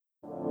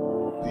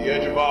the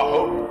edge of our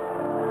hope,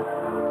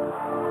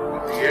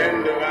 at the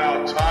end of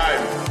our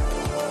time.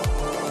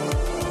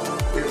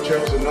 We've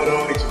chosen not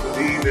only to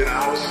believe in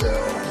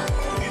ourselves,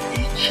 but in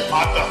each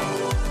other.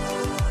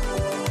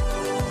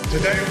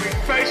 Today we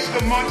face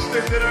the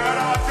monsters that are at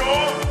our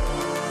door.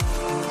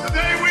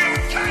 Today we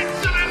are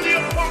canceling the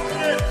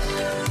apocalypse.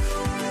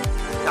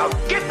 Now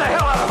get the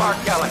hell out of our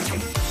galaxy.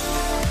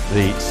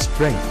 The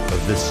strength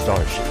of this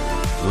starship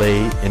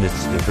lay in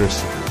its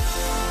diversity.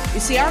 You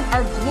see,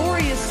 our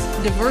glorious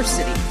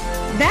diversity,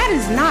 that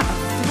is not a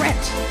threat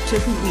to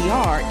who we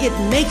are. It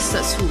makes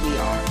us who we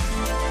are.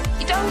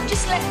 You don't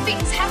just let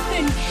things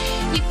happen.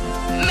 You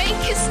make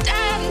a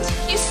stand.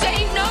 You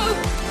say no.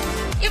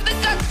 You have the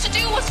guts to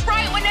do what's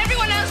right when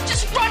everyone else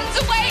just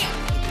runs away.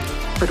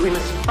 But we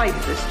must fight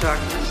this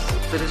darkness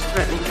that is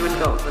threatening to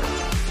engulf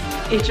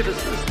us. Each of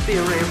us must be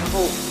a ray of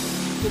hope.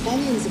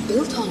 Rebellions are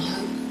built on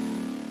hope.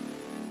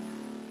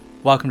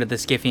 Welcome to the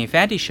Skiffy and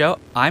Fantasy Show.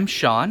 I'm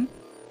Shaun.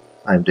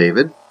 I'm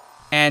David.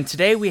 And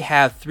today we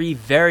have three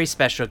very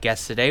special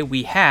guests today.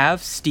 We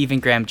have Stephen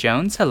Graham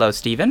Jones. Hello,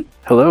 Stephen.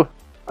 Hello.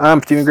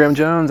 I'm Stephen Graham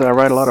Jones. I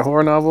write a lot of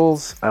horror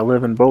novels. I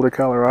live in Boulder,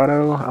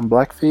 Colorado. I'm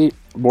Blackfeet,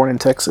 born in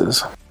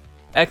Texas.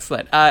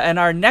 Excellent. And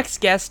our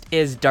next guest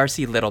is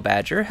Darcie Little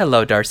Badger.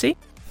 Hello, Darcie.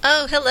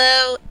 Oh,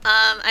 hello.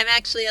 I'm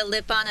actually a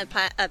Lipon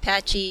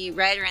Apache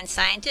writer and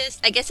scientist.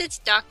 I guess it's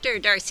Dr.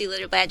 Darcie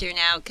Little Badger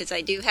now because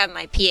I do have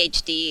my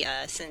PhD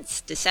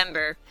since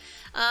December.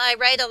 I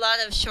write a lot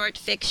of short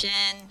fiction.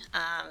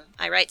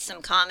 I write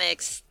some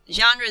comics.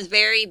 Genres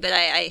vary, but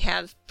I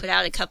have put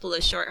out a couple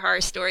of short horror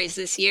stories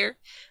this year.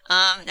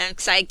 And I'm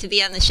excited to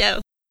be on the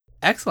show.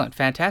 Excellent.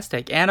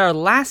 Fantastic. And our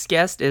last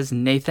guest is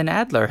Nathan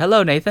Adler.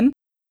 Hello, Nathan.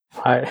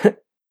 Hi.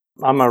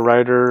 I'm a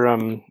writer,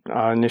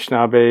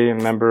 Anishinaabe,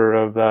 a member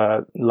of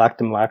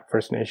Lactam Lac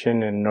First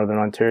Nation in Northern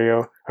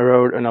Ontario. I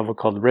wrote a novel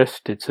called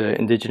Rift. It's an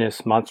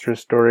Indigenous monster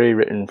story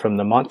written from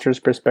the monster's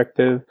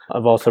perspective.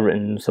 I've also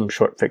written some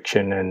short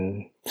fiction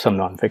and some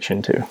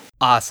nonfiction too.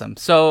 Awesome.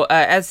 So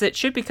as it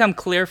should become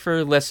clear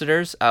for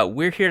listeners,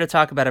 we're here to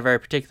talk about a very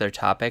particular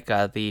topic.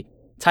 The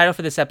title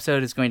for this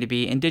episode is going to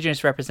be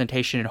Indigenous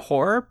Representation in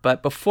Horror,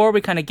 but before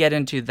we kind of get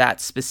into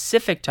that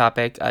specific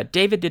topic,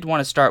 David did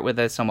want to start with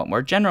a somewhat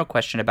more general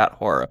question about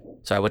horror,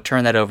 so I would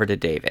turn that over to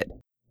David.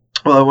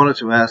 Well, I wanted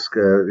to ask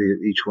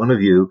each one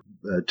of you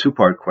a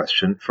two-part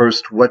question.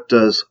 First, what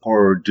does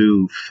horror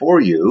do for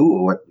you?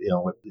 What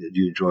do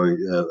you enjoy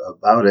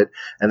about it?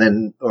 And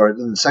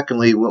then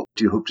secondly, what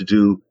do you hope to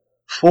do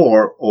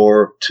for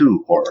or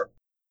to horror?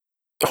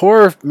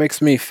 Horror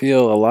makes me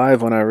feel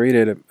alive when I read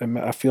it.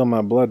 I feel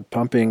my blood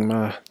pumping,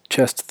 my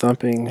chest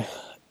thumping.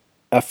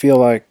 I feel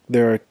like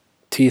there are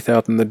teeth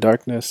out in the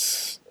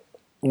darkness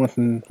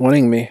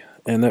wanting me,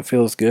 and that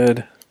feels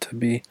good to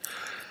be,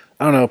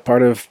 I don't know,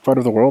 part of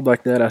the world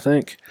like that, I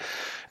think.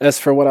 As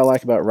for what I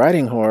like about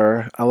writing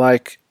horror, I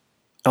like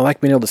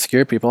being able to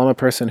scare people. I'm a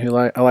person who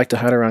I like to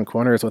hide around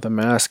corners with a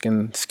mask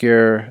and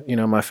scare,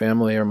 my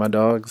family or my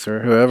dogs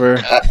or whoever.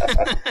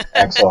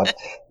 Excellent.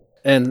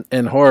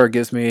 And horror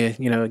gives me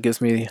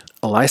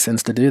a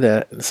license to do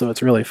that, so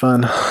it's really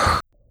fun.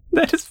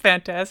 That is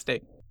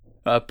fantastic.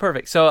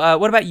 Perfect. So,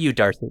 what about you,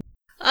 Darcie?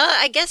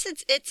 I guess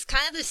it's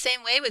kind of the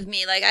same way with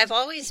me. Like, I've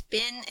always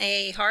been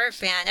a horror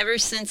fan ever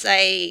since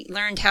I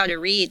learned how to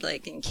read,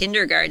 like in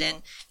kindergarten.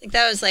 I think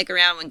that was like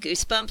around when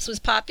Goosebumps was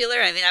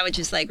popular. I mean, I would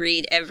just like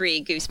read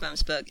every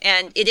Goosebumps book,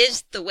 and it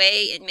is the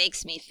way it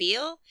makes me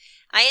feel.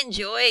 I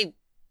enjoy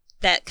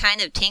that kind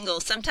of tingle.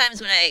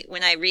 Sometimes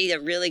when I read a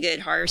really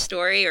good horror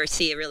story or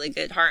see a really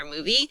good horror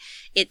movie,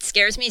 it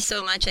scares me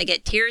so much I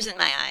get tears in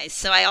my eyes.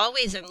 So I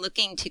always am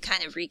looking to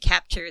kind of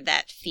recapture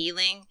that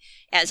feeling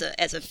as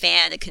a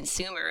fan, a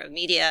consumer of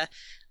media.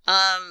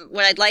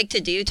 What I'd like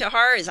to do to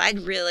horror is I'd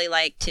really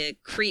like to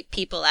creep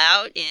people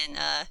out in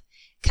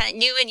kind of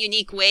new and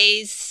unique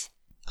ways.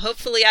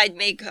 Hopefully I'd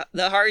make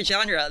the horror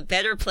genre a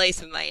better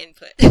place of my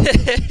input.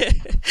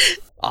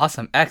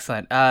 Awesome.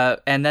 Excellent.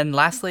 And then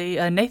lastly,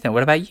 Nathan,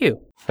 what about you?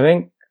 I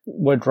think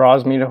what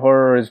draws me to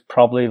horror is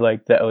probably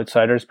like the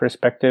outsider's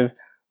perspective.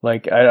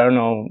 Like, I don't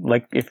know,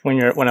 like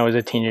when I was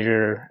a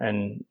teenager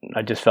and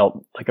I just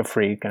felt like a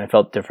freak and I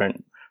felt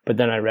different. But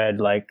then I read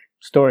like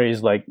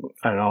stories like,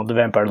 I don't know, The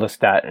Vampire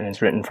Lestat, and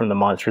it's written from the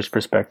monster's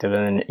perspective.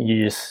 And then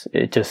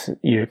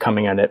you're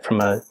coming at it from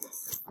a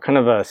kind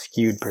of a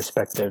skewed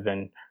perspective.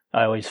 And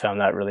I always found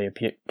that really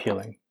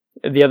appealing.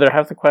 The other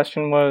half of the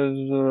question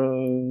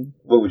was...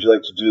 what would you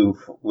like to do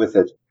with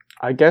it?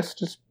 I guess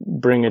just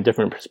bring a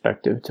different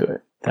perspective to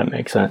it. That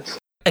makes sense.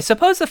 I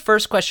suppose the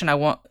first question I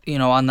want,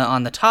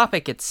 on the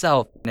topic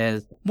itself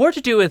is more to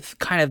do with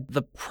kind of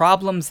the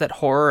problems that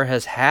horror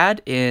has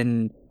had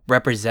in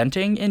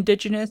representing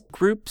Indigenous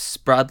groups,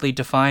 broadly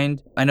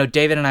defined. I know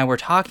David and I were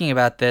talking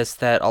about this,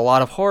 that a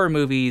lot of horror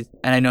movies,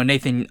 and I know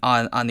Nathan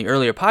on the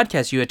earlier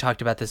podcast, you had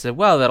talked about this as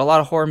well, that a lot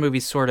of horror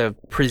movies sort of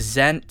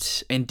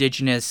present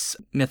Indigenous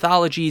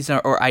mythologies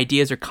or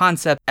ideas or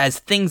concepts as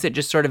things that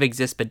just sort of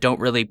exist but don't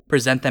really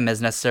present them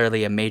as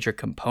necessarily a major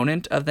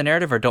component of the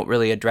narrative or don't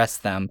really address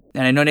them.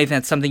 And I know, Nathan,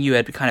 that's something you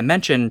had kind of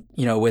mentioned,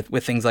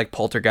 with things like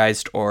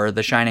Poltergeist or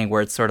The Shining,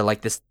 where it's sort of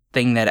like this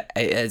thing that,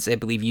 as I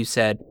believe you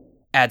said,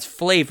 adds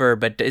flavor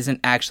but isn't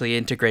actually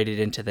integrated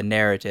into the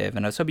narrative.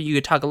 And I was hoping you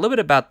could talk a little bit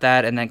about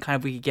that, and then kind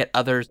of we could get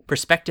other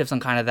perspectives on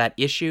kind of that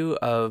issue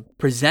of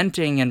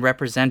presenting and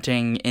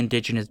representing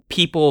Indigenous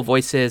people,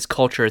 voices,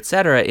 culture,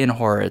 etc. in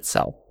horror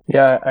itself.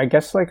 Yeah, I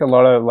guess like a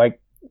lot of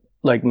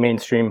like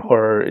mainstream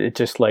horror, it's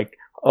just like,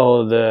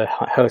 oh, the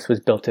house was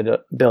built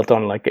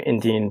on like an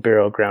Indian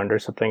burial ground or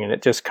something, and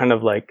it just kind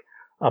of like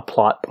a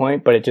plot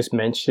point, but it just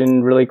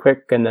mentioned really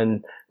quick, and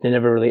then they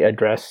never really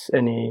address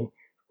anything.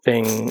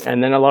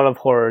 And then a lot of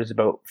horror is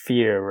about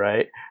fear,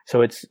 right?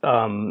 So it's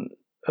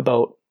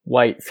about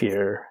white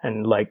fear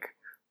and like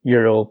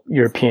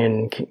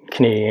European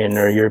Canadian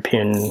or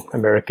European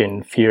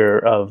American fear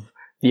of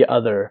the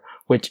other,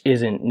 which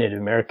isn't Native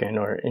American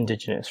or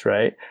Indigenous,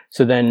 right?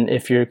 So then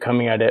if you're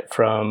coming at it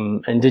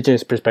from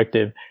Indigenous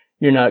perspective,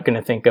 you're not going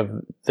to think of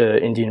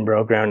the Indian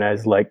burial ground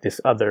as like this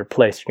other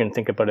place. You're going to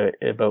think about it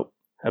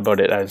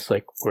as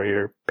like where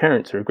your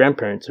parents or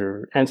grandparents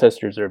or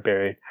ancestors are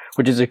buried,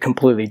 which is a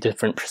completely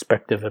different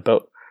perspective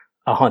about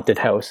a haunted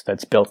house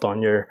that's built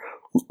on your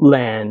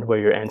land where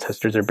your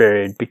ancestors are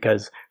buried,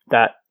 because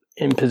that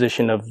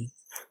imposition of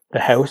the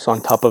house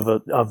on top of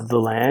the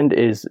land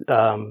is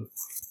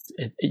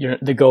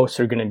the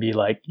ghosts are going to be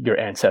like your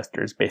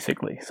ancestors,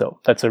 basically. So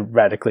that's a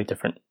radically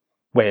different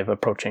way of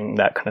approaching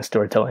that kind of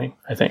storytelling,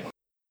 I think.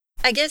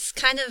 I guess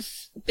kind of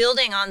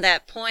building on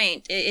that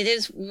point, it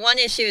is one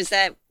issue is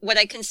that what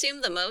I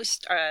consume the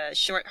most are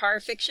short horror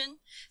fiction.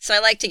 So I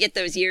like to get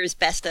those year's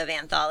best of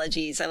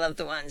anthologies. I love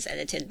the ones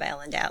edited by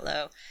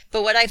Annandale.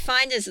 But what I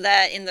find is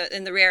that in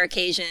the rare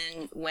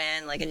occasion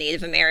when like a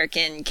Native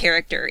American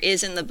character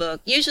is in the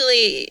book,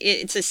 usually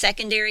it's a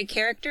secondary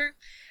character,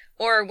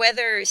 or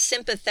whether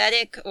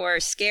sympathetic or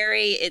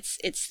scary,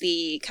 it's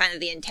the kind of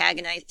the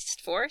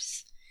antagonized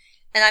force.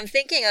 And I'm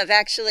thinking of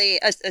actually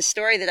a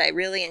story that I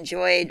really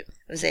enjoyed. It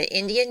was an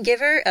Indian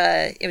Giver.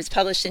 It was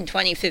published in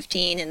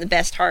 2015 in the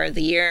best horror of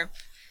the year.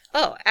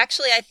 Oh,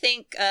 actually, I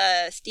think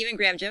Stephen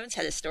Graham Jones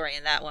had a story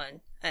in that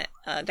one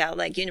about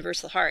like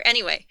universal horror.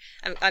 Anyway,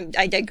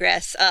 I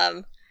digress.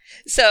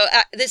 So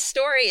this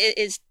story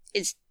is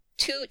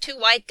two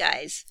white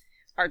guys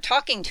are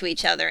talking to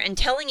each other and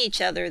telling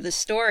each other the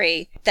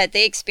story that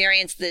they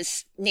experienced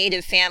this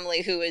Native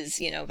family who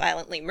was,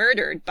 violently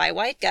murdered by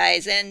white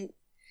guys. And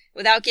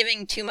without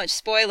giving too much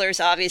spoilers,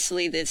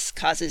 obviously this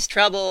causes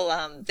trouble.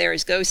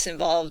 There's ghosts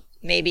involved,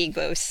 maybe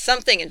ghosts,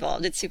 something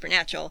involved. It's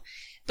supernatural.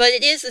 But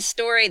it is a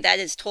story that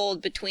is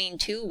told between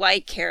two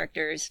white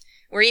characters,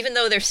 where even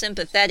though they're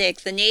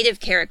sympathetic, the Native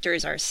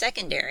characters are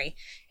secondary.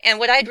 And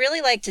what I'd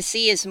really like to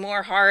see is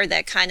more horror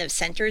that kind of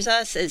centers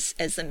us as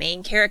the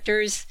main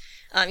characters,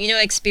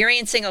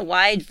 experiencing a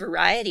wide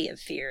variety of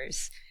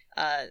fears.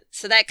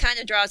 So that kind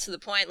of draws to the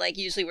point, like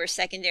usually we're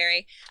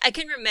secondary. I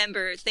can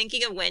remember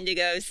thinking of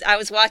Wendigos. I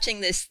was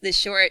watching this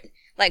short,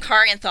 like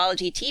horror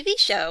anthology TV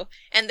show,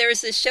 and there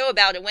was this show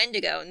about a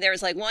Wendigo, and there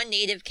was like one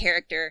Native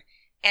character,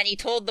 and he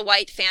told the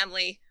white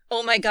family,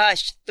 oh my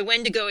gosh, the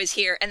Wendigo is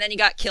here, and then he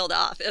got killed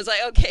off. It was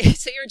like, okay,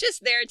 so you're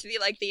just there to be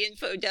like the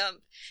info dump,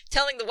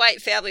 telling the white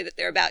family that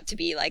they're about to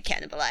be like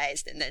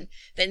cannibalized, and then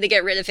they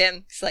get rid of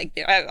him. It's like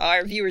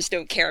our viewers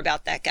don't care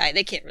about that guy.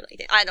 They can't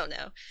relate it. I don't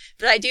know,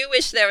 but I do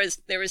wish there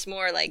was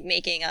more like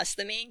making us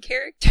the main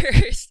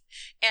characters,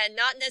 and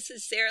not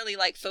necessarily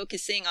like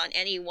focusing on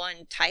any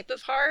one type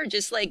of horror,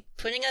 just like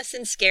putting us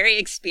in scary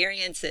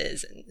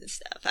experiences and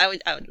stuff. I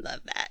would love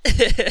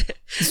that.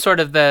 Sort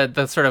of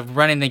the sort of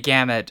running the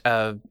gamut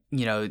of,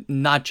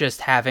 not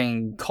just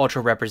having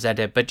culture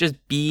represented, but just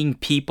being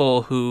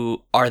people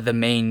who are the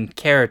main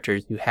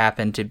characters who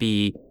happen to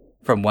be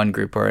from one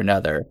group or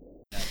another.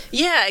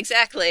 Yeah,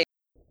 exactly.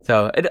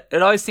 So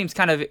it always seems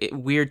kind of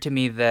weird to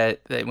me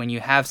that when you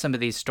have some of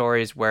these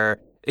stories where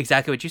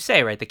exactly what you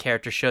say, right? The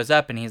character shows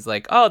up and he's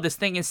like, oh, this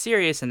thing is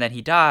serious, and then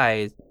he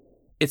dies.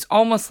 It's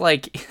almost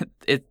like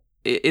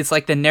it's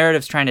like the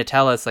narrative's trying to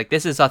tell us, like,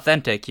 this is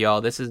authentic,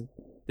 y'all. This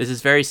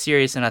is very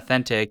serious and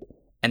authentic,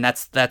 and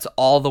that's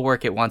all the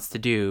work it wants to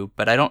do,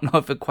 but I don't know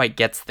if it quite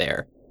gets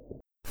there.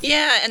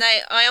 Yeah, and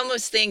I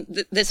almost think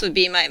that this would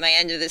be my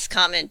end of this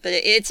comment, but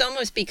it's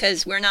almost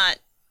because we're not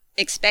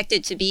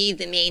expected to be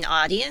the main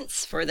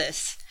audience for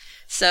this.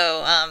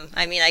 So,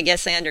 I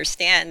guess I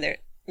understand that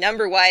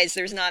number-wise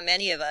there's not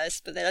many of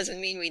us, but that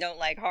doesn't mean we don't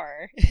like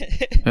horror.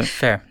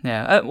 Fair,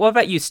 yeah. What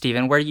about you,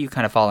 Stephen? Where do you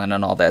kind of fall in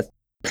on all this?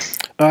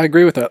 I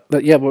agree with that.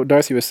 Yeah, what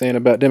Darcie was saying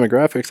about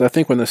demographics, I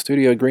think when the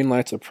studio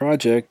greenlights a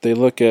project, they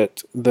look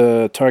at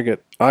the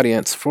target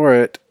audience for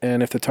it,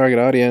 and if the target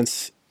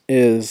audience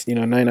is,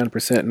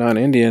 99%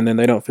 non-Indian, then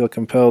they don't feel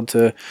compelled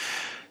to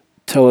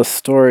tell a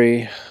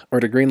story or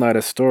to greenlight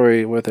a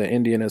story with an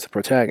Indian as a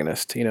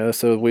protagonist,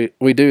 so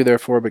we do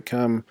therefore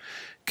become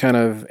kind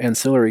of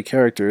ancillary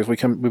characters. We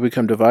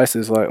become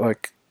devices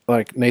like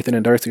Nathan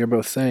and Darcie are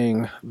both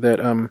saying,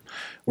 that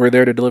we're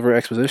there to deliver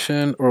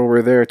exposition, or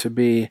we're there to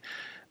be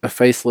a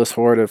faceless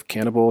horde of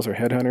cannibals or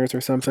headhunters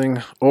or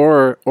something,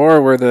 or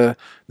we're the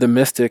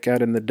mystic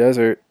out in the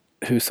desert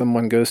who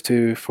someone goes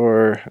to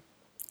for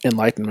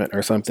enlightenment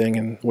or something,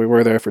 and we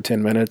were there for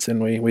 10 minutes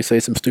and we say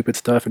some stupid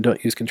stuff and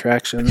don't use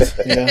contractions.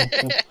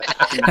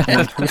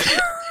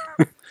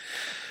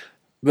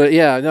 But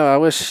yeah, no, I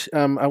wish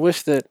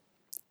that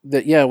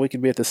yeah, we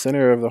could be at the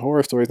center of the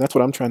horror stories. That's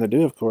what I'm trying to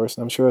do, of course.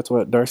 I'm sure that's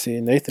what Darcie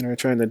and Nathan are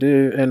trying to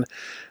do. And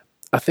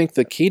I think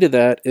the key to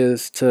that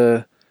is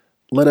to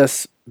let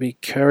us be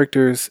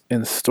characters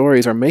in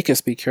stories, or make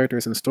us be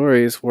characters in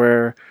stories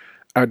where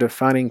our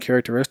defining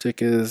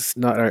characteristic is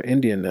not our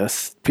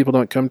Indianness. People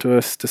don't come to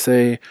us to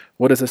say,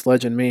 what does this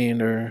legend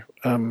mean? Or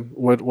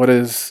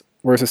where's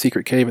the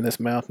secret cave in this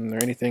mountain, or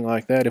anything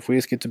like that. If we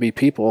just get to be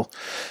people,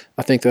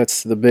 I think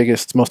that's the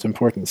biggest, most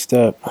important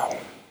step.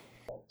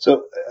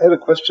 So I had a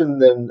question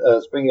then,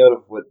 springing out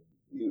of what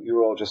you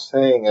were all just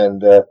saying, and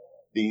the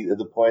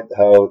point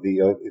how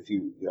if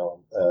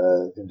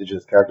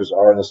Indigenous characters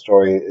are in a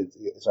story,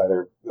 it's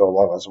either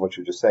along the lines of what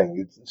you were just saying,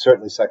 it's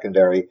certainly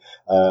secondary,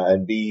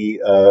 and B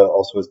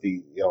also is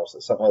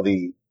somehow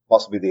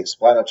possibly the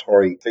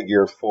explanatory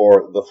figure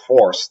for the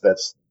force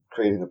that's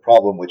creating the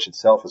problem, which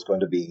itself is going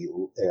to be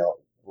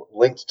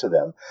linked to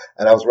them.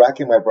 And I was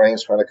racking my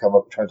brains trying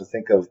to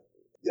think of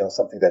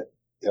something that.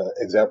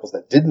 Examples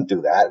that didn't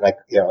do that,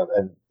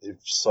 and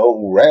it's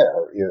so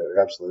rare.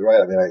 You're absolutely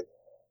right. I mean,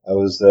 I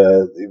was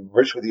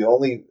virtually the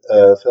only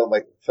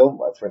film,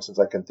 for instance,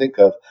 I can think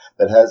of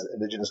that has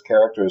Indigenous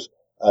characters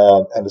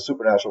and a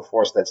supernatural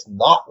force that's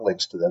not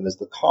linked to them is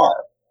the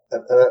car.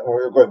 And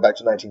we're going back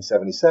to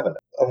 1977.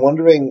 I'm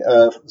wondering,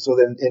 so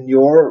then in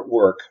your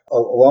work,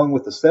 along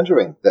with the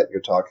centering that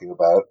you're talking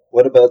about,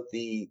 what about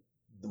the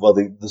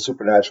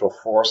supernatural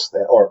force,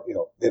 or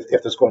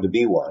if there's going to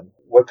be one,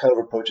 what kind of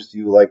approaches do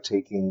you like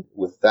taking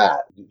with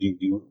that? Do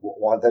you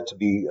want that to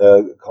be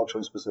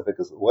culturally specific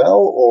as well,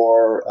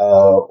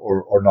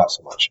 or not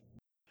so much?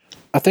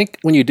 I think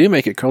when you do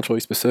make it culturally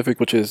specific,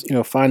 which is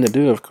fine to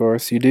do, of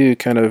course, you do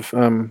kind of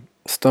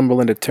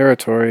stumble into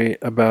territory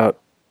about,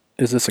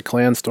 is this a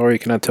clan story?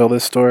 Can I tell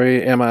this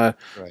story? Am I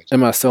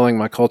selling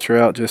my culture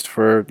out just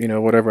for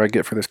whatever I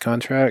get for this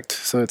contract?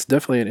 So it's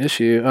definitely an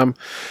issue.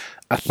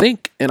 I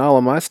think in all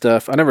of my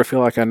stuff, I never feel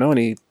like I know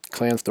any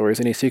clan stories,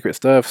 any secret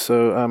stuff.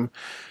 So,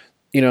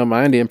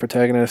 my Indian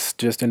protagonists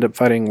just end up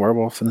fighting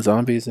werewolves and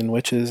zombies and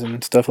witches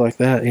and stuff like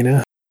that,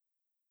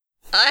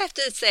 I have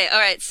to say, all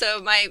right,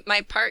 so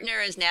my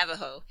partner is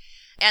Navajo,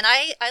 and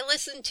I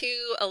listen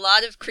to a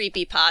lot of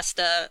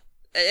creepypasta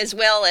as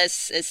well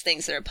as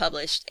things that are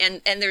published.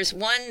 And there's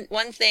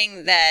one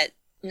thing that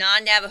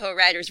non-Navajo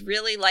writers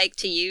really like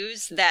to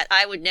use that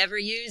I would never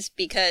use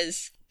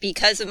because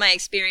of my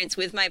experience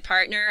with my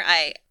partner,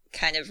 I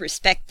kind of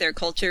respect their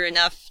culture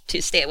enough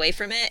to stay away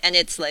from it, and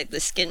it's like the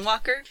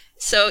skinwalker.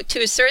 So to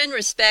a certain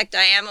respect,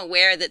 I am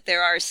aware that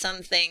there are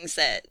some things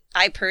that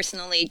I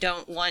personally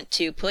don't want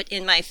to put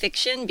in my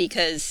fiction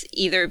because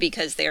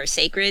they are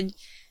sacred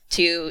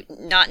to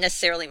not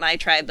necessarily my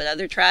tribe, but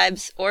other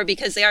tribes, or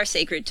because they are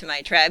sacred to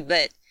my tribe.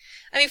 But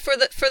I mean, for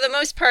the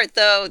most part,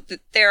 though,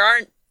 there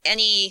aren't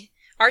any,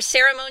 our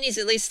ceremonies,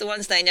 at least the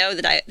ones that I know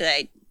that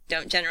I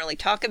don't generally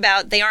talk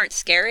about, they aren't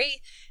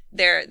scary.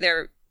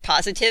 They're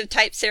positive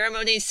type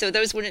ceremonies, so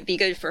those wouldn't be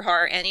good for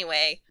horror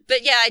anyway.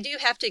 But yeah, I do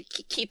have to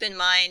keep in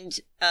mind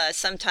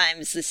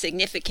sometimes the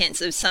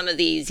significance of some of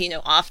these,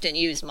 often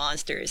used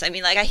monsters. I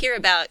mean, like I hear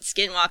about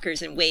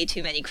skinwalkers in way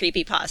too many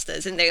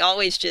creepypastas, and they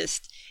always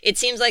it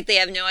seems like they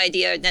have no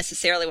idea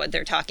necessarily what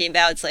they're talking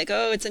about. It's like,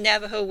 oh, it's a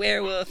Navajo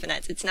werewolf, and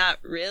it's not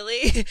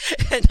really,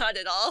 not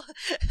at all.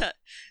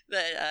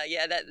 But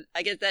yeah,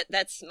 I guess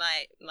that's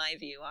my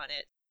view on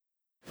it.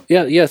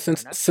 Yeah.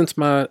 Since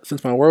my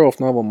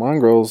werewolf novel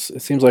Mongrels,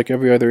 it seems like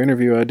every other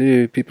interview I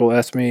do, people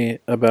ask me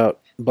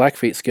about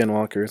Blackfeet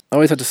skinwalkers. I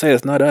always have to say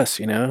it's not us,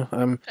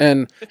 And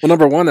well,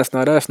 number one, that's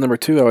not us. Number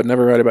two, I would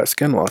never write about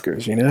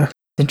skinwalkers,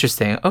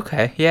 Interesting.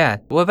 Okay, yeah.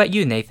 What about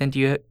you, Nathan?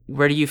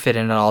 Where do you fit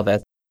in all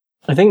that?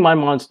 I think my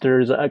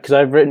monsters, because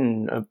I've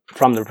written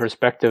from the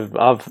perspective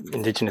of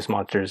Indigenous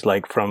monsters,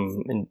 like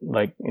from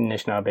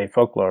Anishinaabe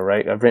folklore,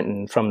 right? I've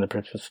written from the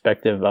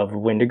perspective of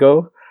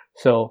Wendigo.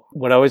 So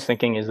what I was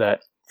thinking is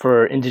that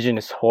for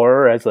Indigenous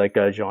horror as like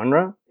a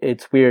genre,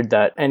 it's weird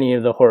that any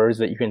of the horrors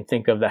that you can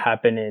think of that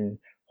happen in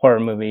horror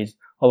movies,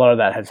 a lot of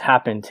that has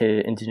happened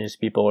to Indigenous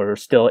people or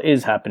still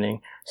is happening.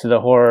 So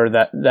the horror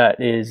that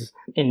is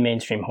in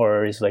mainstream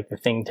horror is like the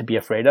thing to be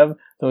afraid of.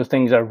 Those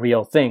things are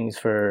real things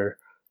for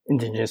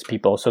Indigenous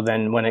people. So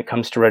then when it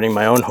comes to writing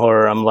my own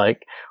horror, I'm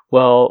like,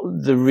 well,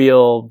 the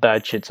real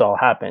bad shit's all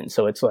happened.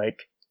 So it's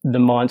like the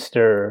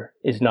monster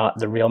is not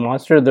the real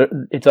monster.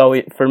 It's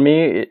always, for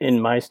me,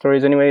 in my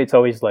stories anyway, it's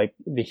always like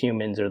the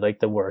humans are like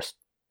the worst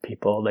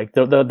people. Like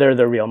they're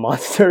the real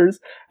monsters,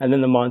 and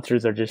then the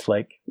monsters are just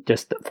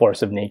the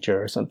force of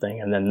nature or something,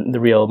 and then the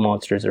real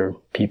monsters are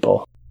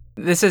people.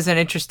 This is an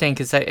interesting,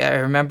 because I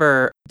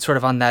remember sort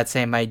of on that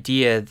same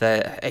idea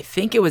that I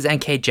think it was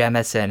N.K.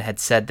 Jemisin had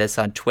said this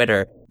on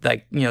Twitter,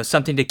 like,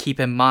 something to keep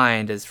in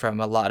mind is from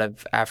a lot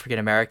of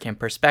African-American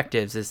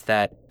perspectives is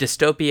that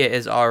dystopia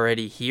is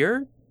already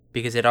here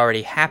because it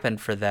already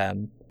happened for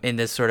them in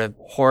this sort of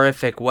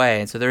horrific way.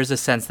 And so there's a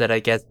sense that I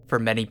guess for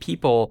many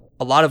people,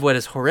 a lot of what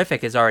is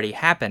horrific has already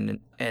happened.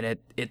 And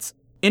it's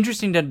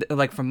interesting to,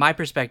 like, from my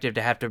perspective,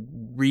 to have to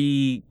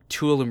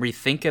retool and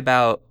rethink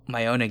about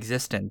my own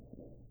existence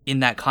in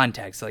that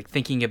context, like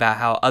thinking about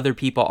how other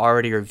people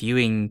already are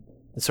viewing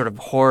the sort of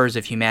horrors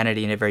of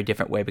humanity in a very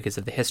different way because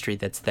of the history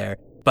that's there.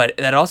 But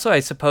that also, I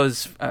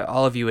suppose,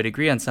 all of you would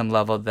agree on some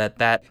level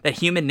that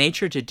human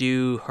nature to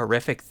do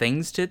horrific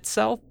things to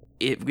itself,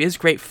 it is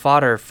great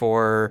fodder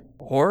for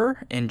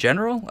horror in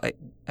general. I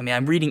mean,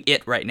 I'm reading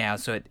It right now,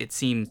 so it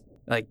seems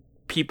like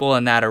people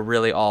in that are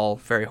really all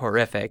very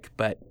horrific.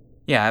 But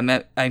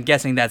yeah, I'm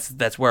guessing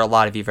that's where a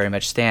lot of you very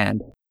much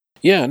stand.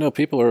 Yeah, no,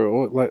 people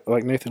are,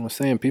 like Nathan was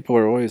saying, people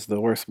are always the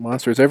worst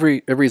monsters.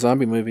 Every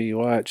zombie movie you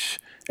watch,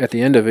 at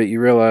the end of it, you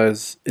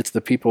realize it's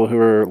the people who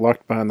are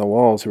locked behind the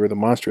walls who are the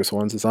monstrous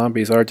ones. The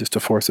zombies are just a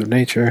force of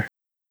nature.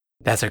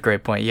 That's a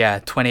great point. Yeah,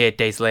 28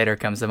 Days Later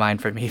comes to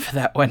mind for me for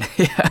that one.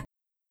 Yeah.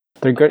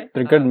 They're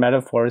good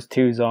metaphors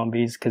too,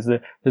 zombies, because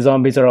the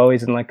zombies are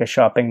always in like a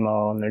shopping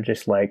mall and they're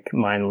just like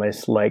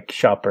mindless like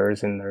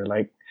shoppers, and they're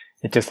like,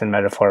 it's just a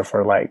metaphor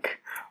for like,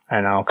 I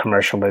don't know,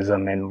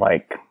 commercialism and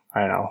like,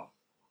 I don't know,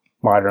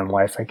 modern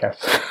life, I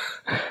guess.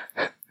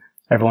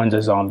 Everyone's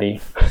a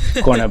zombie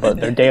going about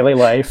their daily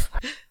life.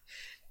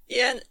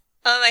 Yeah,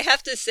 I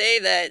have to say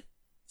that,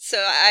 so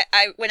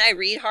I when I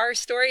read horror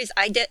stories,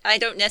 I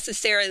don't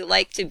necessarily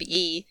like to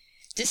be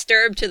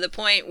disturbed to the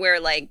point where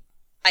like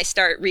I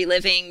start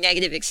reliving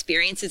negative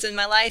experiences in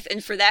my life.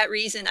 And for that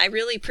reason, I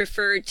really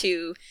prefer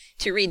to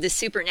read the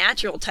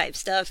supernatural type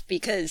stuff,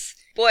 because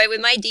boy,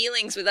 with my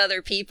dealings with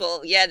other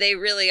people, yeah, they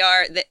really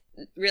are, that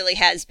really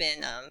has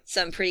been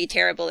some pretty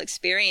terrible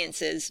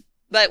experiences.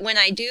 But when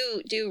I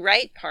do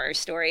write horror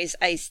stories,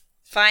 I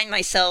find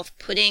myself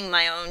putting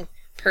my own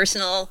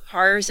personal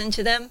horrors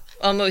into them,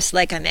 almost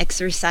like I'm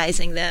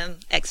exorcising them,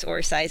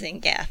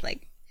 yeah,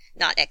 like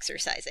not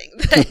exercising.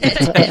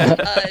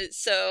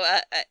 So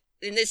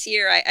in this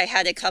year, I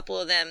had a couple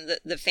of them.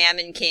 The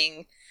Famine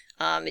King,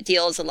 it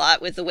deals a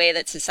lot with the way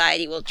that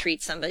society will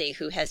treat somebody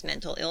who has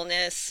mental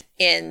illness.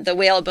 In The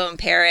Whalebone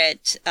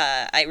Parrot,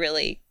 I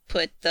really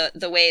put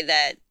the way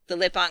that the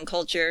Lip-On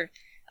culture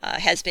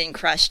has been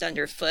crushed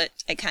underfoot.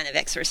 I kind of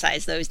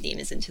exorcise those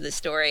demons into the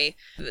story.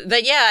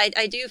 But yeah,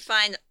 I do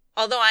find,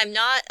 although I'm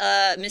not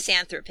a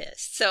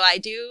misanthropist, so I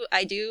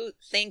do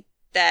think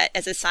that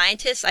as a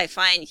scientist, I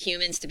find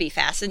humans to be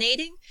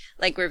fascinating.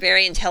 Like, we're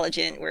very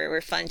intelligent, we're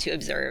fun to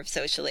observe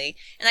socially.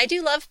 And I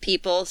do love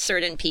people,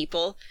 certain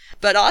people,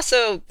 but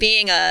also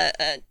being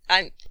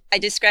I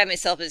describe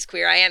myself as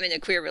queer. I am in a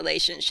queer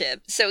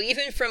relationship. So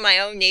even from my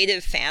own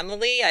native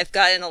family, I've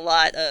gotten a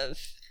lot of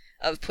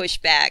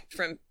pushback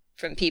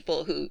from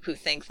people who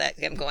think that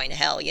I'm going to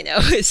hell,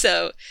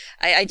 So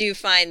I do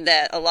find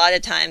that a lot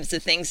of times the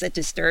things that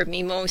disturb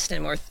me most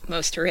and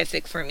most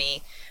horrific for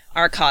me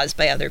are caused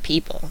by other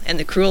people and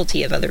the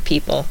cruelty of other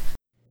people.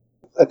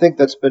 I think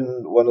that's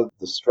been one of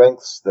the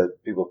strengths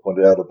that people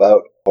pointed out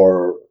about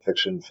horror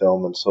fiction,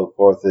 film, and so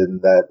forth, in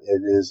that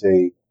it is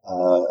a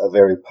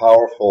very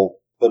powerful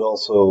but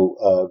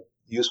also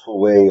useful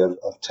way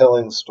of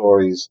telling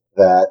stories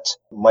that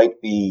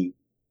might be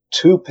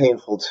too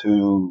painful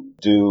to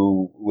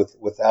do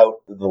without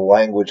the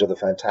language of the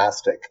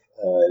fantastic,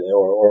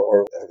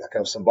 or a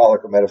kind of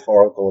symbolic or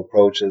metaphorical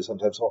approaches.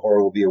 Sometimes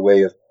horror will be a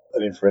way of,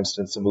 for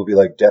instance, a movie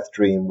like Death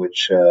Dream,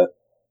 which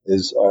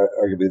is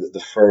arguably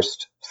the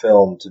first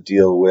film to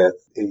deal with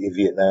a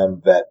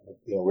Vietnam vet,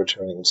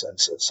 returning and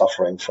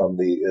suffering from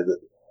the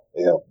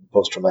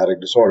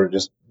post-traumatic disorder,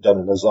 just done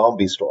in a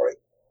zombie story.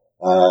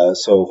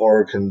 So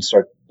horror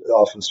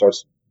often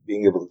starts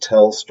being able to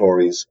tell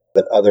stories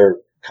that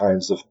other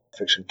kinds of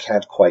fiction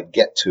can't quite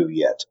get to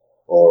yet,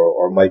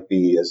 or might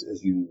be,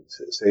 as you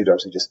say,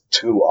 Darcie, just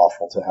too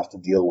awful to have to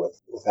deal with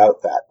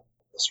without that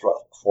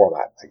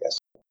format, I guess.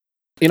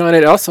 And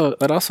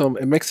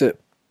it makes it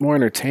more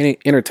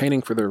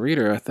entertaining for the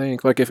reader, I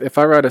think. Like if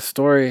I write a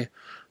story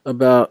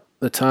about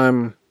the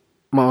time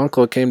my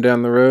uncle came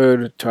down the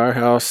road to our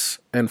house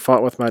and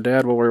fought with my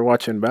dad while we were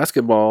watching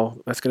basketball,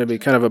 that's going to be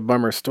kind of a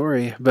bummer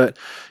story. But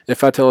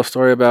if I tell a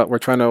story about we're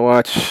trying to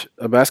watch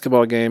a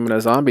basketball game and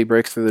a zombie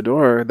breaks through the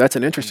door, that's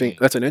an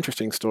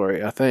interesting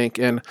story, I think.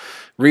 And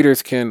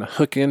readers can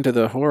hook into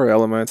the horror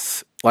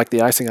elements like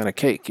the icing on a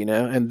cake,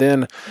 and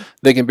then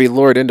they can be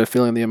lured into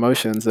feeling the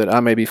emotions that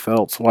I maybe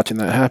felt watching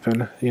that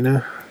happen,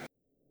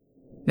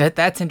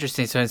 That's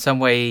interesting. So in some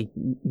way,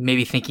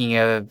 maybe thinking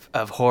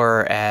of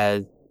horror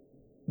as,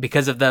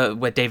 because of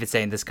what David's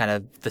saying, this kind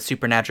of the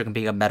supernatural can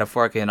be a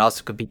metaphoric, and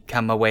also could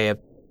become a way of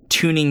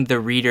tuning the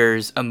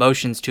reader's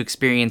emotions to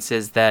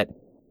experiences that,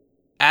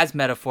 as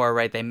metaphor,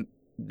 right,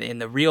 in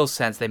the real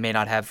sense they may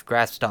not have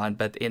grasped on,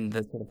 but in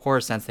the sort of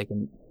horror sense they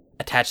can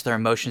attach their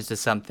emotions to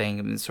something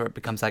and sort of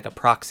becomes like a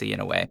proxy in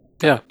a way.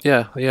 Yeah,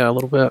 a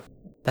little bit.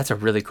 That's a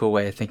really cool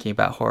way of thinking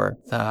about horror.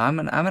 So I'm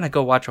gonna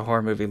go watch a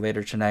horror movie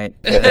later tonight.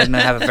 I'm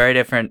gonna have a very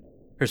different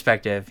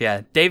perspective.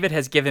 Yeah, David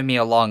has given me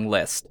a long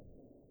list,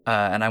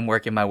 and I'm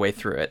working my way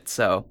through it.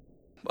 So,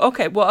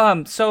 okay,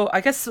 well, so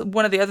I guess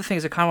one of the other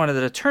things I kind of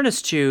wanted to turn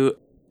us to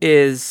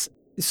is,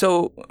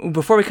 so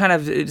before we kind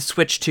of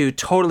switch to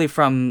totally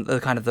from the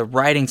kind of the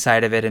writing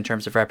side of it in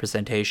terms of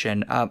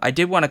representation, I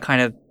did want to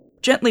kind of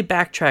gently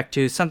backtrack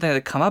to something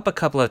that come up a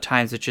couple of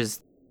times, which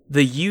is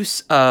the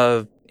use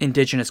of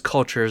indigenous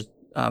cultures,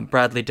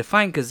 broadly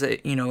defined, because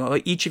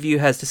each of you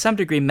has to some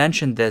degree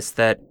mentioned this,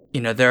 that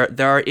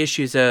there are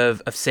issues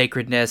of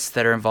sacredness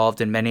that are involved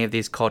in many of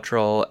these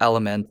cultural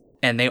elements,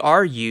 and they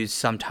are used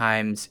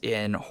sometimes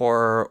in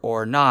horror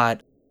or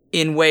not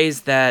in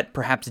ways that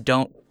perhaps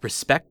don't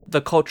respect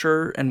the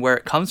culture and where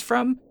it comes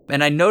from.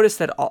 And I noticed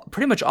that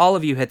pretty much all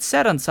of you had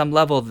said on some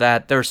level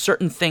that there are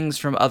certain things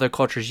from other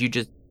cultures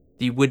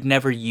you would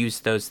never use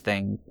those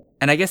things.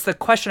 And I guess the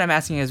question I'm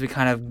asking as we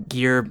kind of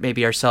gear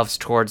maybe ourselves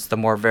towards the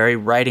more very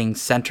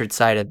writing-centered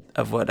side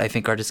of what I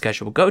think our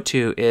discussion will go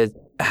to is,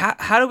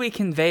 how do we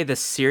convey the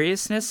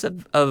seriousness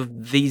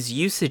of these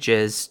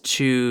usages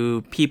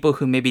to people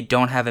who maybe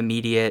don't have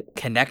immediate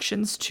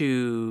connections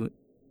to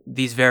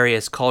these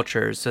various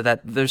cultures, so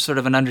that there's sort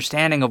of an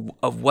understanding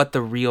of what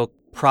the real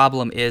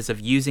problem is of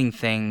using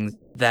things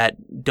that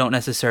don't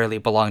necessarily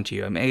belong to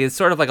you? I mean, it's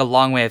sort of like a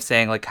long way of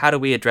saying, like, how do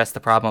we address the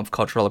problem of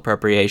cultural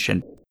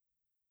appropriation?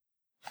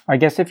 I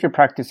guess if you're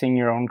practicing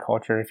your own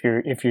culture, if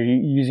you're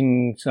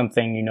using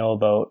something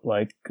about,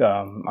 like,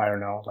 I don't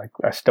know, like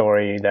a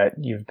story that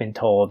you've been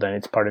told and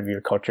it's part of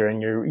your culture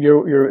and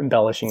you're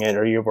embellishing it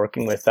or you're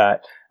working with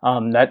that,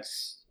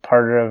 that's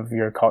part of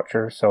your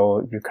culture,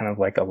 so you're kind of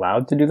like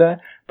allowed to do that.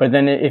 But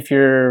then if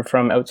you're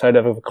from outside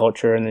of a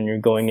culture and then you're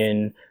going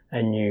in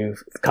and you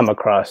come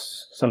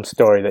across some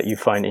story that you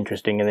find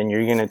interesting, and then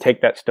you're going to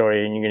take that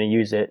story and you're going to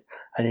use it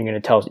and you're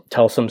going to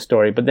tell some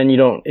story, but then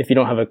if you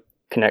don't have a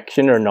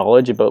connection or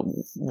knowledge about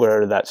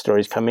where that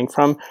story is coming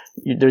from,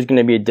 there's going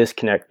to be a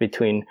disconnect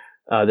between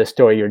the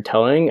story you're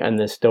telling and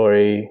the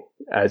story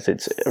as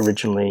its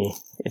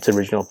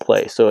original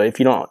play. So if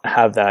you don't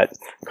have that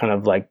kind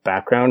of like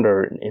background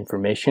or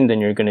information, then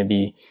you're going to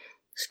be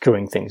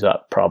screwing things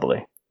up,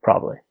 probably.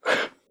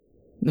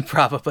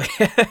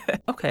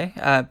 Okay.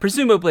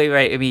 Presumably,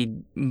 right? I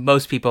mean,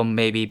 most people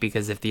maybe,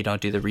 because if you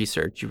don't do the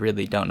research, you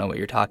really don't know what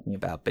you're talking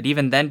about. But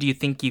even then, do you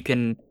think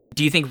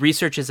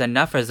research is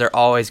enough, or is there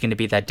always going to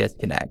be that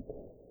disconnect?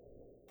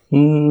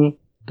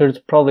 There's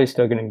probably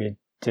still going to be a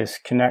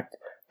disconnect,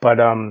 but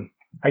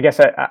I guess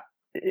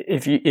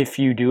if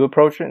you do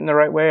approach it in the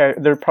right way,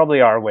 there probably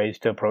are ways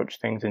to approach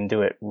things and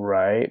do it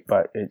right.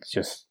 But it's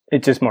just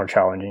more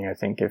challenging, I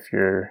think, if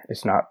you're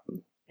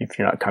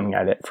not coming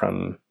at it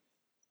from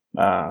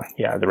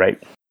the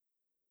right.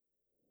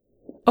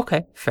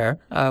 Okay, fair.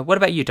 What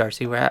about you,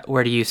 Darcie?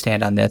 Where do you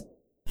stand on this?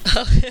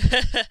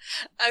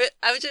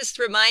 I was just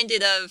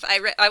reminded of,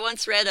 I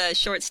once read a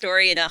short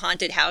story in a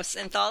haunted house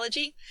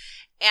anthology,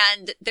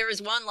 and there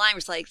was one line where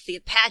it's like, the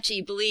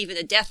Apache believe in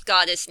a death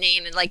goddess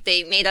name, and like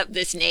they made up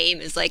this name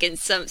as like in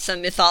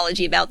some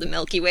mythology about the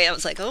Milky Way. I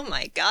was like, oh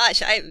my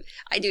gosh,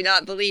 I do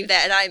not believe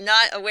that, and I'm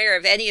not aware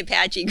of any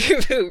Apache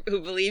group who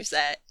believes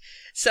that.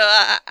 So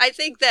I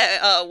think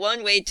that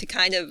one way to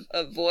kind of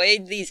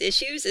avoid these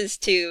issues is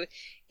to,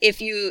 if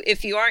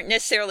you aren't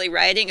necessarily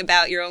writing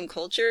about your own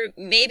culture,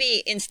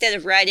 maybe instead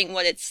of writing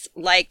what it's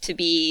like to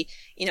be,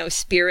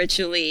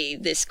 spiritually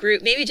this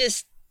group, maybe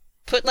just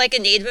put like a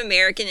Native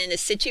American in a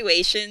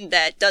situation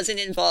that doesn't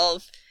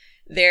involve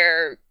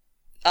their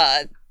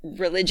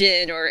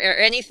religion or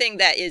anything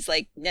that is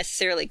like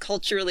necessarily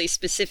culturally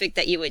specific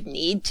that you would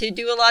need to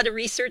do a lot of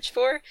research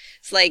for.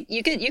 It's like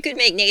you could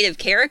make Native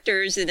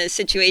characters in a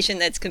situation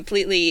that's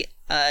completely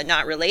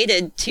not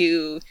related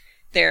to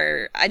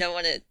their,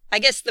 I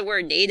guess the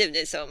word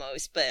nativeness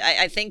almost, but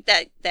I think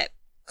that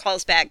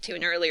calls back to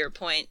an earlier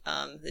point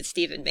that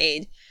Stephen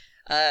made.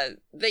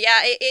 But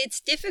yeah, it's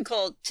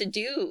difficult to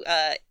do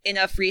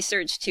enough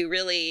research to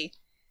really,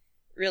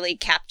 really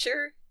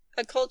capture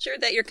a culture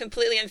that you're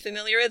completely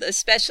unfamiliar with,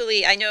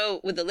 especially, I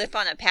know with the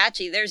Lipan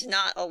Apache, there's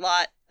not a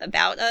lot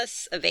about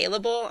us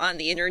available on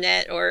the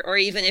internet, or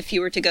even if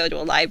you were to go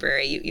to a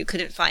library, you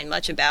couldn't find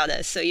much about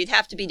us. So you'd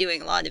have to be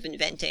doing a lot of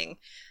inventing.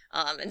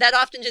 And that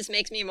often just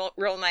makes me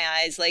roll my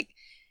eyes. Like,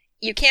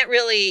 you can't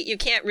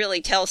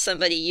really tell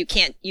somebody you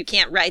can't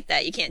write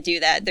that, you can't do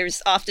that.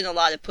 There's often a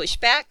lot of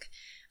pushback.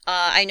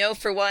 I know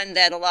for one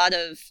that a lot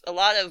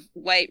of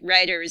white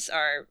writers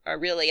are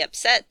really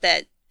upset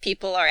that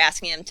people are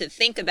asking them to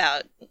think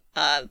about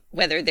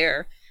whether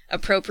they're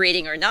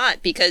appropriating or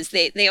not, because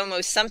they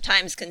almost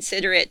sometimes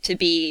consider it to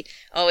be,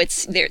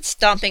 they're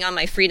stomping on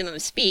my freedom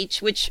of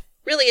speech, which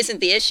really isn't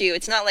the issue.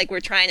 It's not like we're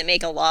trying to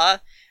make a law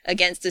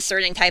against a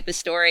certain type of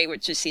story,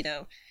 which is,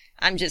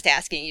 I'm just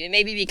asking you.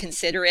 Maybe be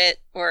considerate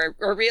or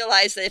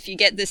realize that if you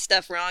get this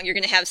stuff wrong, you're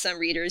going to have some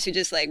readers who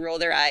just like roll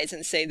their eyes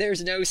and say,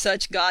 there's no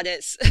such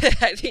goddess.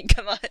 I mean,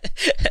 come on.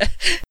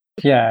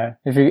 Yeah.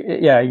 You're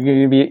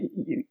going to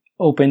be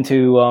open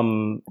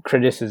to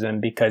criticism,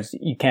 because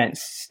you can't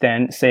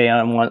say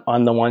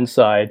on the one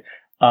side,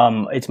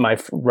 it's my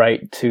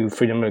right to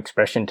freedom of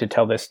expression to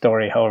tell this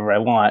story however I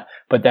want.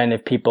 But then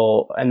if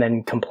people, and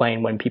then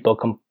complain when people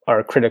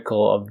are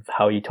critical of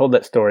how you told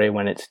that story,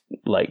 when it's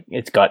like,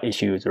 it's got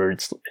issues or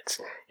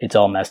it's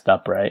all messed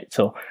up, right?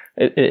 So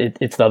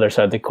it's the other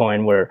side of the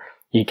coin, where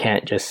you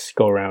can't just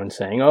go around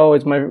saying, oh,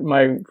 it's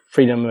my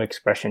freedom of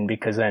expression,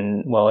 because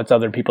then, well, it's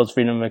other people's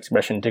freedom of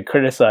expression to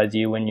criticize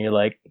you when you're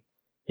like,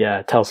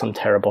 yeah, tell some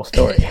terrible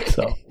story.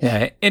 So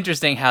yeah,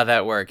 interesting how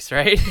that works,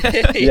 right?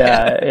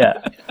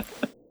 Yeah.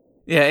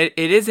 Yeah,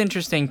 it is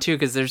interesting too,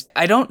 because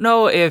I don't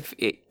know if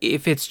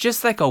it's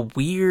just like a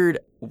weird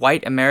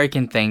white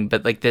American thing,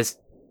 but like this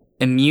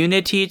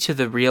immunity to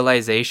the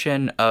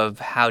realization of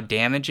how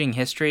damaging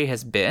history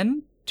has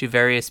been to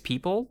various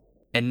people,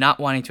 and not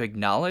wanting to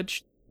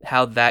acknowledge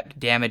how that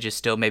damage is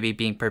still maybe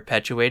being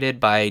perpetuated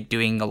by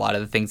doing a lot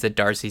of the things that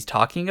Darcie's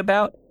talking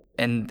about.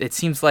 And it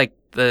seems like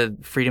the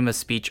freedom of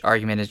speech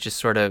argument is just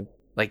sort of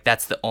like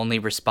that's the only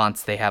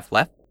response they have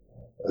left.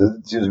 There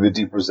seems to be a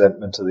deep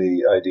resentment to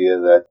the idea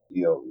that,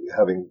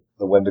 having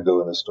the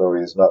Wendigo in the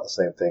story is not the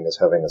same thing as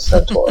having a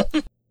centaur.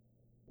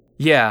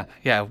 Yeah.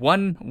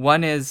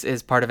 One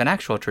is part of an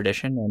actual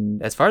tradition,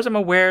 and as far as I'm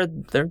aware,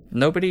 they're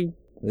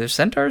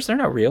centaurs. They're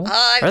not real.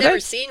 I've never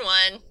seen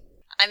one.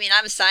 I mean,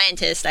 I'm a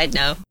scientist. I'd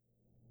know.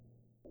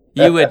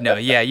 You would know.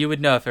 Yeah, you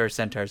would know if our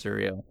centaurs are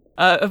real.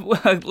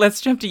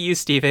 Let's jump to you,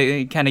 Steve,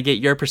 and kind of get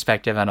your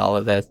perspective on all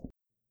of this.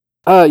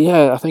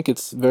 Yeah, I think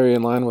it's very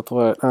in line with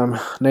what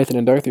Nathan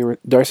and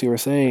Darcie were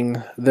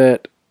saying,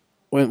 that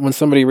when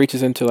somebody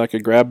reaches into like a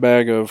grab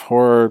bag of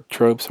horror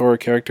tropes, horror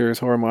characters,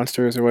 horror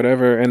monsters, or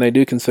whatever, and they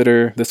do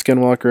consider the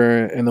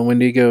Skinwalker and the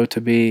Wendigo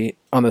to be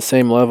on the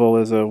same level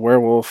as a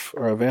werewolf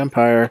or a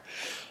vampire,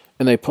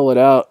 and they pull it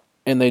out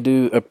and they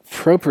do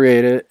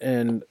appropriate it,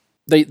 and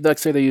they,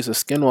 let's say they use a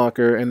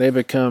Skinwalker and they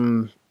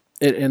become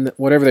it, and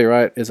whatever they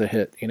write is a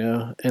hit,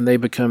 and they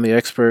become the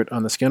expert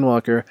on the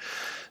Skinwalker,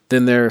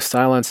 then they're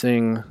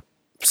silencing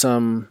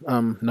some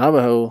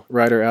Navajo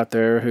writer out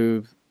there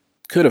who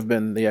could have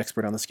been the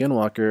expert on the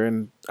Skinwalker.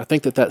 And I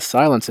think that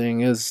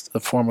silencing is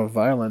a form of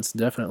violence,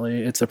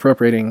 definitely. It's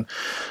appropriating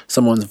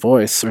someone's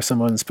voice or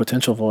someone's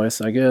potential voice,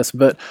 I guess.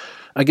 But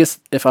I guess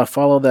if I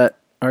follow that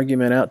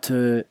argument out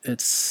to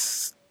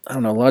its,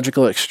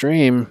 logical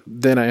extreme,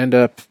 then I end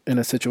up in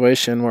a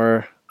situation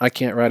where I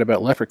can't write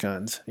about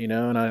leprechauns,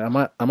 and I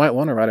might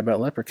want to write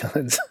about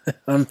leprechauns.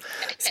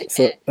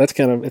 So it's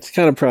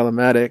kind of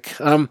problematic.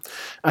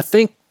 I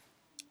think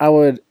I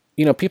would,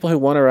 people who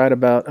want to write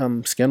about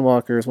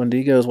skinwalkers,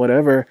 wendigos,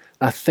 whatever,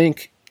 I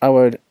think I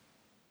would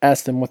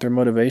ask them what their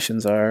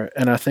motivations are,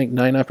 and I think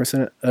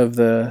 99% of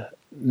the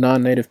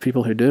non-native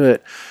people who do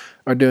it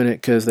are doing it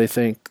because they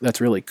think that's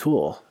really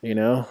cool,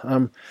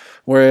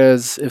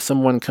 Whereas if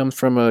someone comes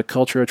from a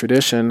culture or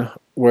tradition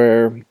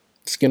where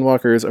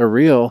skinwalkers are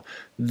real,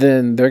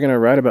 then they're going to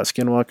write about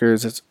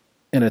skinwalkers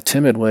in a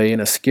timid way, in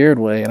a scared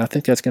way, and I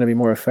think that's going to be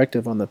more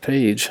effective on the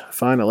page,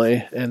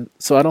 finally. And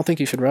so I don't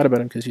think you should write about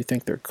them because you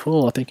think they're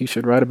cool. I think you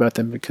should write about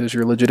them because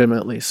you're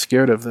legitimately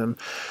scared of them,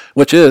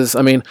 which is,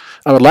 I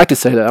would like to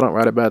say that I don't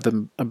write about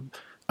them.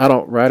 I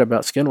don't write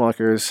about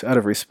skinwalkers out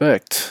of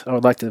respect. I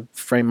would like to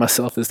frame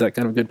myself as that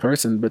kind of good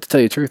person, but to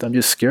tell you the truth, I'm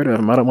just scared of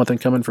them. I don't want them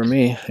coming for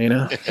me,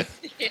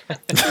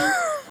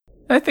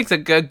 I think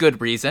it's a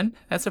good reason.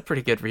 That's a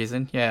pretty good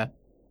reason, yeah.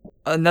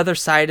 Another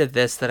side of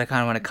this that I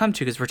kind of want to come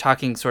to, because we're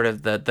talking sort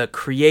of the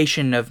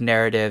creation of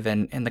narrative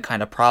and the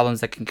kind of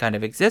problems that can kind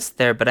of exist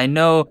there, but I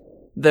know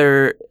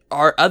there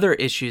are other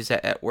issues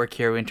at work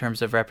here in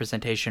terms of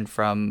representation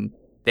from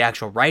the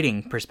actual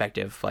writing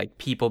perspective, like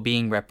people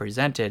being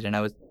represented, and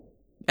I was,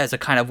 as a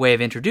kind of way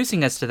of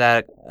introducing us to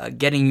that,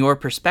 getting your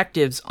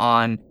perspectives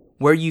on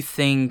where you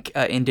think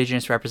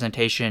Indigenous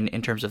representation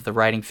in terms of the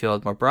writing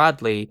field more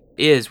broadly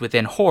is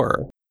within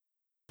horror.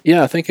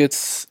 Yeah, I think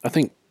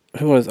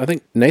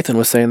Nathan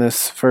was saying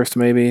this first,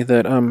 maybe,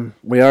 that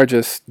we are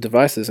just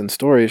devices and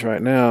stories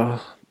right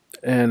now,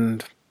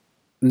 and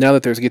now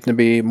that there's getting to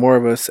be more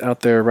of us out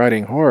there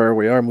writing horror,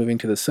 we are moving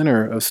to the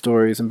center of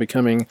stories and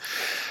becoming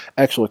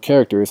actual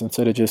characters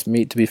instead of just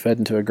meat to be fed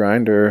into a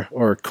grinder,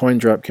 or coin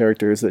drop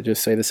characters that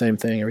just say the same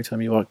thing every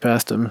time you walk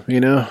past them,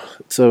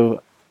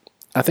 So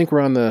I think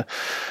we're on the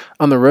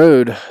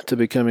road to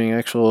becoming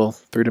actual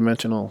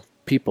three-dimensional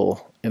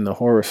people in the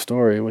horror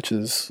story, which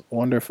is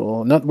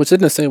wonderful. Which isn't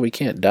to say we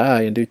can't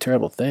die and do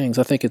terrible things.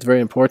 I think it's very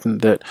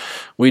important that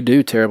we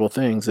do terrible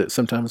things, that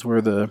sometimes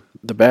we're the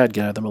bad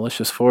guy, the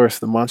malicious force,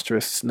 the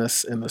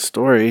monstrousness in the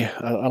story.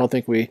 I don't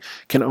think we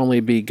can only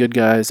be good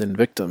guys and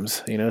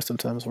victims.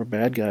 Sometimes we're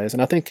bad guys.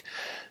 And I think,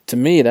 to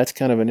me, that's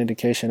kind of an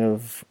indication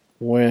of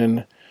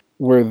when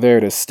we're there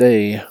to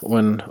stay,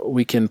 when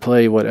we can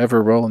play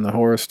whatever role in the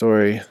horror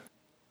story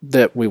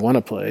that we want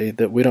to play,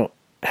 that we don't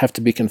have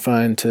to be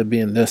confined to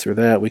being this or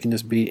that. We can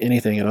just be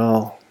anything at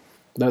all.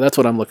 That's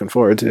what I'm looking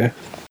forward to.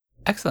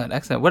 Excellent,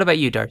 excellent. What about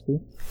you,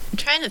 Darcie? I'm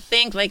trying to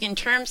think, like, in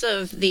terms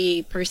of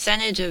the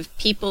percentage of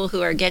people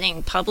who are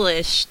getting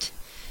published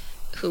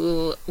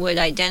who would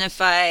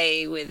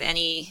identify with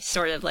any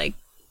sort of, like,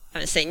 I'm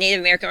going to say Native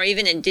American or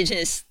even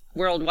Indigenous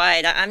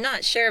worldwide. I'm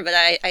not sure, but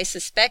I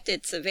suspect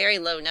it's a very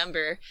low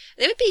number.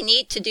 It would be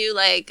neat to do,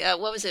 like,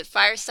 what was it,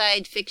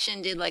 Fireside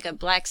Fiction did, like, a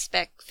Black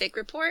Spec Fic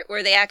report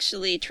where they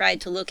actually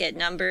tried to look at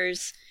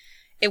numbers.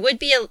 It would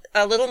be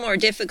a little more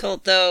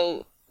difficult,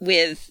 though,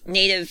 with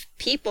Native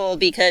people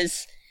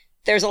because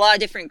there's a lot of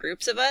different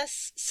groups of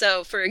us.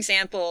 So, for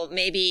example,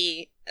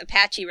 maybe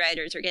Apache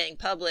writers are getting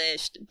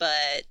published,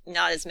 but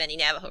not as many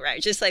Navajo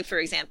writers, just like, for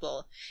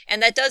example.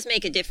 And that does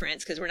make a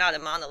difference because we're not a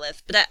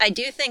monolith. But I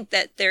do think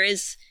that there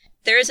is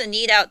a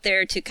need out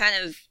there to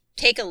kind of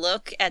take a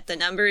look at the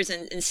numbers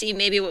and see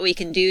maybe what we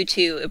can do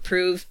to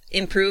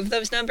improve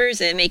those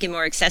numbers and make it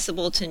more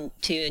accessible to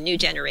a new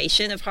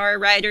generation of horror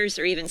writers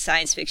or even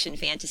science fiction,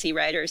 fantasy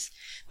writers,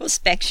 those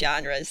spec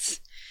genres.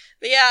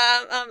 But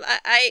yeah,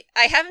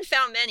 I haven't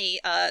found many.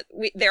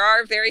 There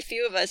are very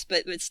few of us,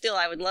 but still,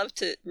 I would love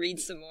to read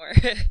some more.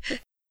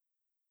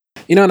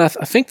 And I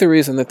think the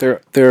reason that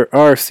there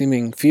are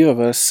seeming few of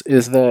us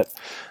is that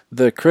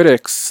the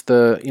critics,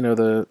 both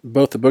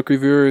the book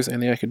reviewers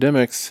and the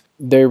academics,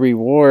 they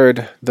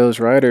reward those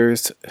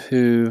writers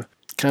who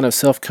kind of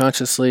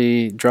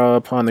self-consciously draw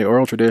upon the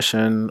oral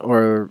tradition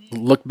or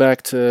look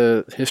back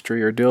to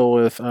history or deal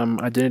with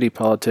identity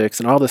politics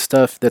and all the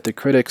stuff that the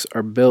critics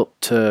are built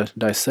to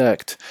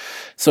dissect.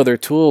 So their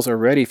tools are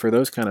ready for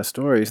those kind of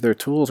stories. Their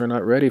tools are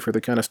not ready for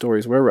the kind of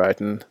stories we're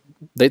writing.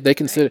 They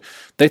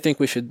think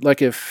we should,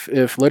 like,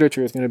 if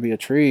literature is going to be a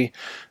tree,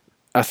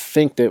 I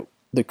think that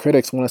the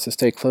critics want us to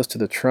stay close to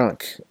the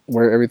trunk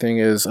where everything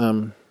is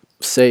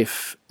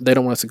safe. They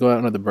don't want us to go out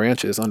into the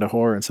branches, onto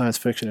horror and science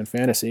fiction and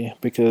fantasy,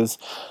 because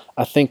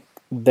I think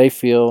they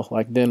feel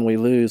like then we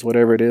lose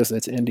whatever it is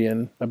that's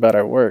Indian about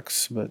our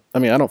works. But I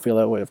mean, I don't feel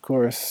that way, of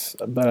course,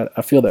 but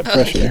I feel that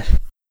pressure.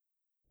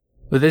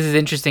 Well, this is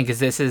interesting because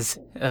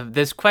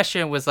this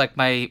question was like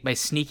my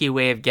sneaky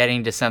way of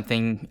getting to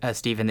something,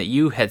 Stephen, that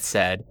you had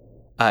said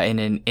in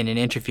an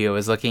interview. I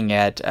was looking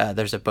at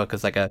there's a book,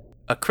 it's like a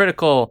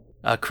critical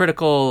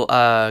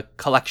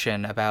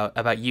collection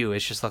about you.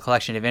 It's just a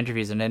collection of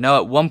interviews, and I know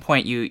at one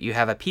point you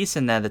have a piece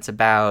in there that's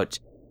about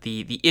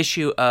the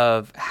issue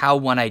of how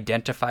one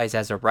identifies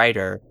as a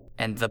writer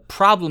and the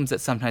problems that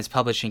sometimes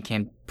publishing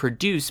can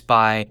produce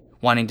by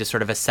wanting to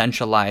sort of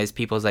essentialize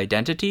people's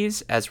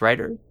identities as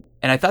writers.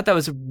 And I thought that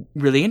was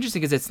really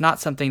interesting because it's not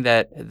something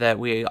that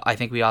I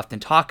think we often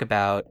talk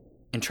about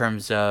in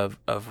terms of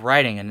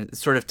writing, and it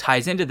sort of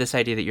ties into this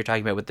idea that you're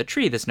talking about with the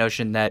tree, this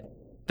notion that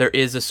there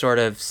is a sort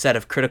of set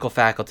of critical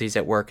faculties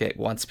at work. It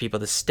wants people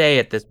to stay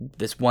at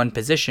this one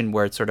position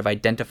where it's sort of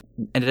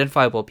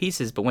identifiable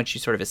pieces, but once you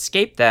sort of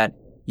escape that,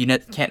 you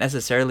can't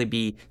necessarily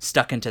be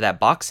stuck into that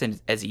box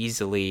as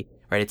easily,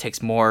 right? It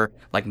takes more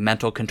like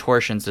mental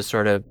contortions to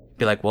sort of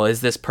be like, well, is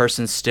this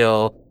person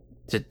still,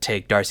 to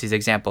take Darcie's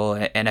example,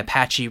 an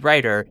Apache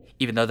writer,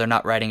 even though they're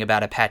not writing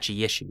about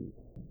Apache issues?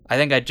 I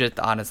think I just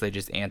honestly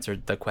just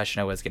answered the question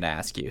I was going to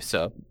ask you,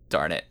 so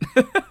darn it.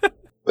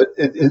 But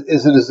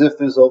is it as if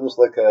there's almost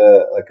like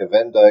a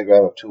Venn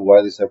diagram of two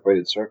widely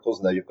separated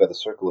circles? Now you've got a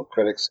circle of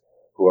critics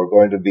who are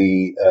going to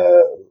be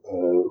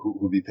who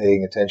will be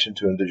paying attention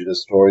to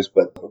Indigenous stories,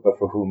 but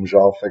for whom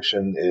genre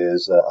fiction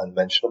is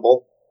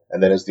unmentionable,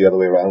 and then it's the other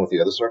way around with the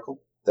other circle,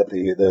 that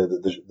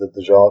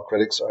the genre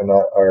critics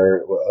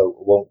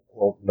won't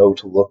know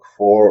to look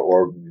for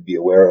or be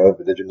aware of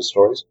Indigenous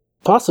stories.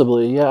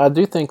 Possibly, yeah. I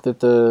do think that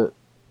the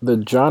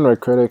genre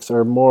critics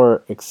are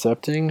more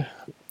accepting.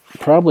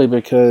 Probably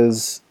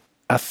because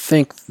I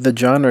think the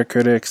genre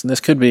critics, and this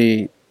could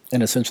be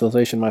an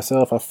essentialization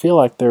myself, I feel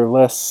like they're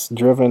less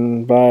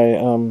driven by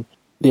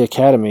the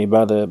academy,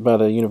 by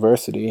the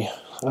university.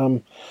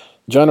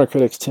 Genre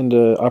critics tend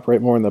to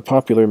operate more in the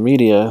popular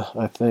media,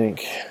 I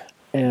think,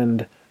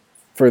 and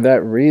for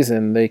that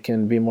reason, they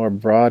can be more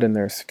broad in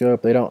their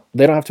scope. They don't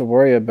have to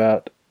worry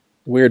about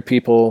weird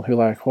people who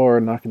like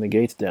horror knocking the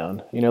gates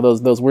down.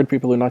 Those weird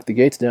people who knock the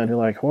gates down who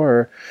like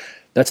horror.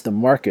 That's the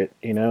market,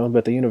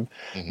 but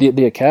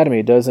the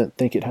academy doesn't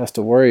think it has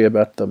to worry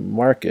about the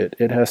market.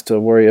 It has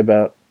to worry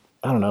about,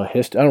 I don't know,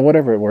 history. I don't know,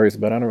 whatever it worries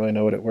about. I don't really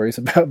know what it worries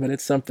about, but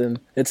it's something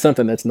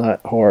that's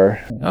not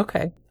horror.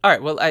 Okay. All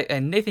right. Well,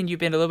 and Nathan,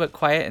 you've been a little bit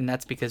quiet, and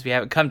that's because we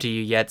haven't come to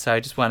you yet. So I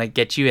just want to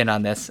get you in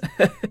on this.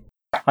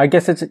 I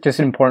guess it's just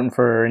important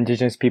for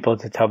Indigenous people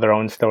to tell their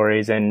own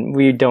stories, and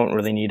we don't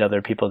really need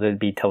other people to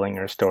be telling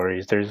our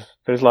stories.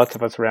 There's lots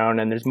of us around,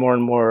 and there's more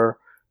and more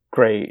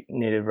great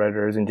Native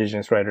writers,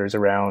 Indigenous writers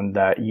around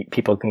that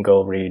people can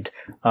go read.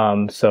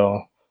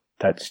 So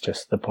that's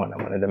just the point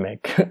I wanted to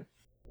make.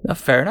 No,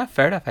 fair enough.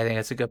 I think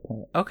that's a good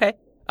point. Okay.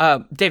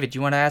 David, do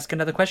you want to ask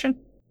another question?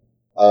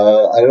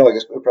 I don't know. I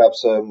guess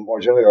perhaps more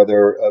generally, are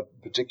there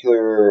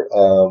particular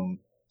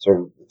sort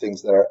of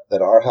things that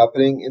are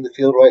happening in the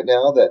field right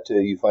now that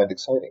you find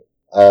exciting?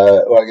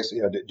 Or I guess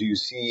do you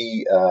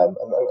see? I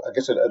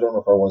guess I don't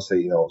know if I want to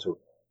say sort of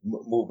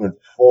movement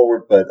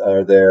forward, but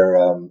are there,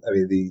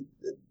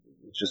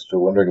 just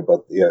wondering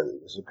about,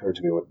 this occurred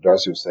to me what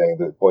Darcie was saying,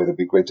 that, boy, it'd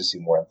be great to see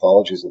more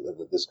anthologies of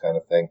this kind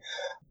of thing.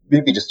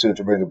 Maybe just to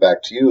bring it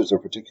back to you, is there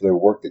a particular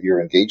work that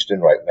you're engaged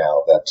in right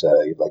now that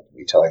you'd like to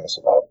be telling us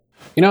about?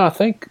 I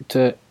think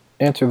to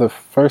answer the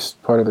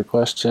first part of the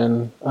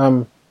question,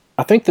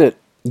 I think that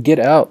Get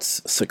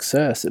Out's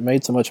success, it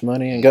made so much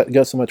money and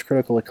got so much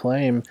critical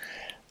acclaim.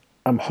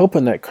 I'm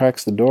hoping that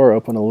cracks the door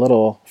open a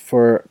little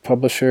for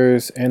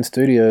publishers and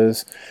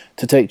studios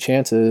to take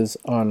chances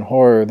on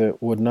horror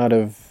that would not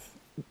have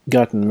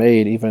gotten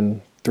made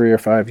even 3 or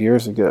 5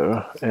 years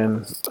ago.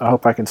 And I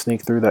hope I can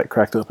sneak through that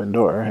cracked open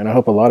door. And I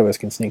hope a lot of us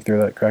can sneak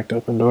through that cracked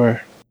open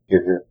door.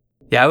 Hear, hear.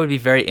 Yeah, I would be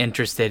very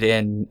interested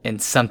in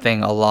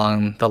something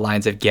along the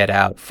lines of Get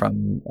Out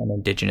from an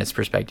Indigenous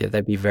perspective.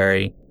 That'd be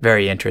very,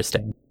 very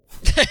interesting.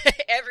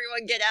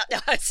 Everyone get out. No,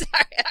 I'm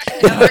sorry.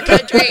 No, our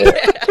country.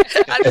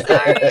 I'm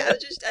sorry. I'm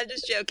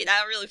just joking. I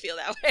don't really feel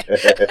that way.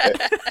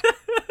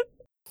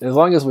 As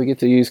long as we get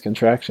to use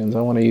contractions,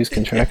 I want to use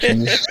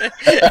contractions.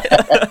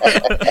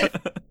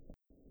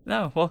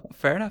 No, well,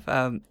 fair enough.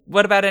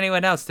 What about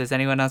anyone else? Does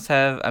anyone else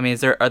have? I mean,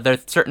 are there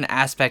certain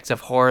aspects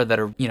of horror that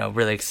are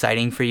really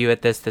exciting for you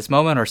at this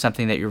moment, or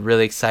something that you're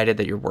really excited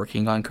that you're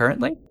working on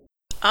currently?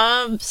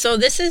 So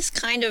this is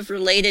kind of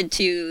related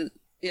to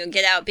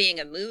Get Out being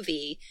a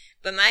movie.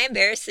 But my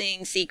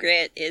embarrassing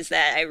secret is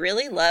that I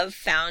really love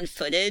found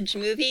footage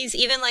movies,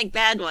 even like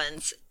bad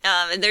ones.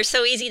 And they're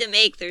so easy to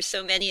make. There's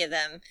so many of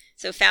them.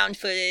 So found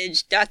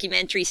footage,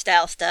 documentary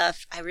style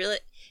stuff.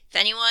 If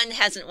anyone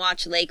hasn't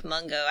watched Lake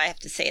Mungo, I have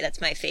to say that's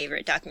my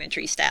favorite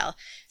documentary style.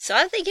 So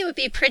I think it would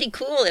be pretty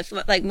cool if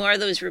like more of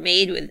those were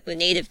made with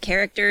native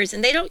characters,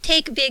 and they don't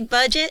take a big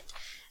budget.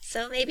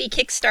 So maybe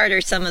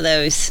Kickstarter some of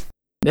those.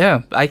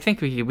 Yeah, I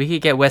think we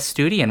could get Wes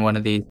Studi in one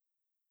of these.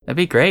 That'd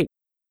be great.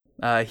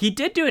 He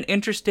did do an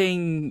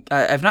interesting,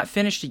 I've not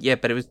finished it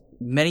yet, but it was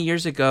many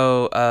years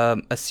ago,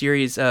 a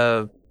series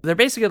of, they're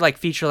basically like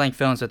feature-length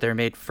films that they're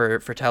made for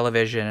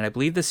television, and I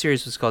believe the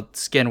series was called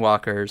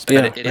Skinwalkers,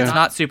 but it's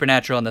not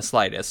supernatural in the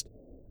slightest.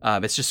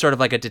 It's just sort of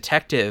like a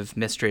detective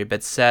mystery,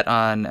 but set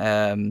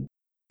on...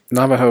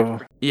 Navajo.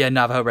 Yeah,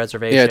 Navajo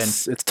Reservation. Yeah,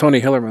 it's Tony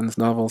Hillerman's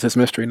novels, his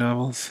mystery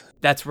novels.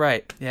 That's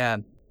right, yeah.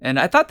 And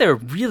I thought they were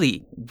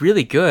really,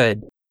 really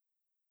good.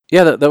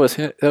 Yeah, that was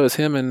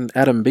him and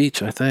Adam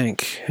Beach, I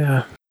think.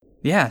 Yeah.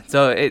 Yeah,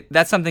 so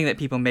that's something that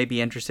people may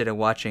be interested in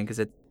watching, because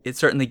it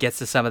certainly gets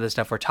to some of the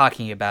stuff we're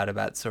talking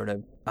about sort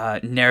of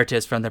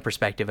narratives from the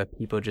perspective of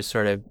people just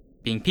sort of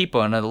being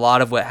people. And a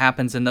lot of what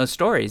happens in those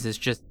stories is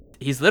just,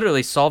 he's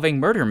literally solving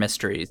murder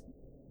mysteries.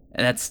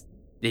 And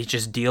he's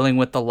just dealing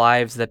with the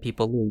lives that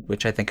people lead,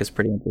 which I think is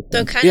pretty interesting.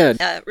 So kind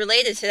of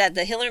related to that,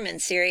 the Hillerman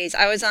series,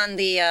 I was on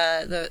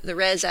the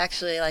res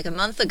actually like a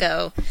month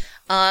ago.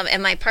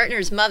 And my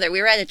partner's mother,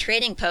 we were at a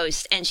trading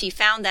post, and she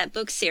found that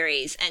book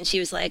series, and she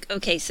was like,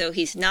 okay, so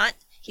he's not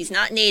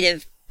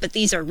native, but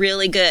these are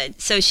really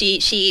good. So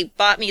she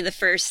bought me the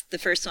first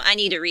one. I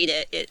need to read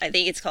it. I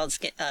think it's called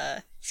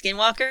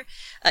Skinwalker.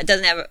 It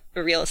doesn't have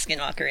a real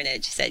Skinwalker in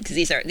it, she said,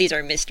 because these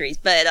are mysteries.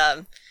 But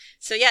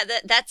so yeah,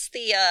 that's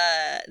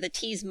the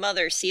T's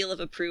mother seal of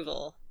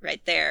approval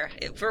right there,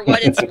 for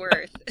what it's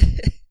worth.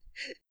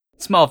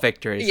 Small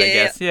victories, I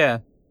guess. Yeah.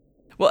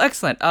 Well,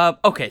 excellent.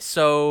 Okay,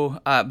 so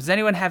does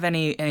anyone have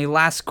any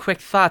last quick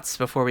thoughts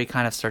before we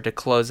kind of start to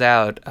close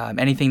out?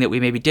 Anything that we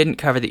maybe didn't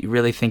cover that you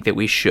really think that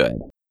we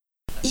should?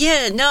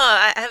 Yeah, no,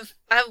 I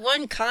have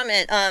one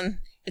comment.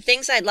 The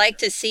things I'd like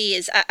to see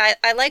is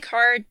I like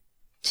horror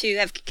to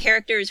have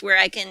characters where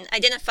I can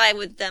identify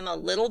with them a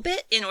little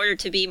bit in order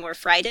to be more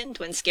frightened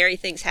when scary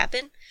things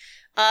happen.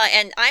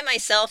 And I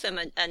myself am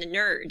a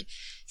nerd.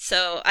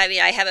 So, I mean,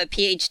 I have a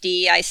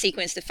PhD. I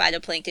sequenced the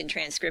phytoplankton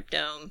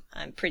transcriptome.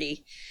 I'm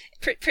pretty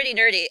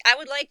nerdy. I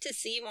would like to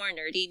see more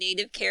nerdy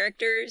native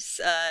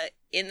characters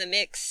in the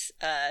mix.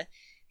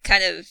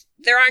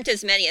 There aren't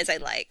as many as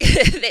I'd like.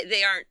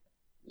 They aren't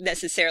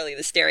necessarily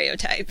the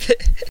stereotype.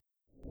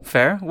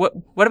 Fair.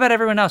 What about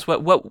everyone else?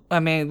 I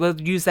mean, we'll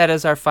use that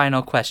as our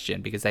final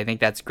question, because I think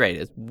that's great.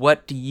 Is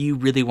what do you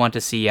really want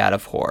to see out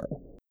of horror?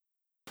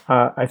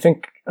 I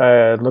think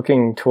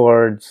looking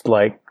towards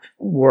like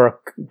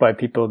work by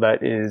people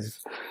that is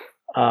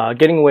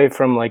getting away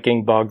from like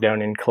getting bogged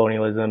down in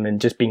colonialism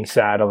and just being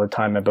sad all the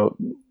time about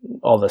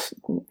all this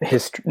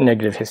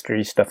negative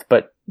history stuff,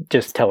 but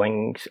just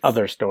telling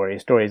other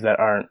stories that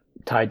aren't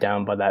tied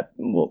down by that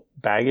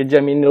baggage. I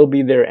mean, it'll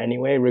be there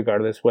anyway,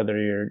 regardless whether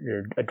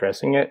you're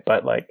addressing it.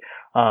 But like,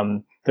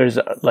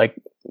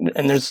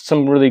 there's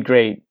some really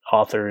great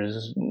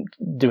authors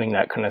doing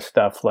that kind of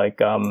stuff. Like,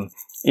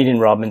 Eden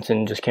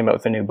Robinson just came out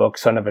with a new book,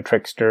 Son of a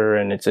Trickster,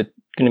 and it's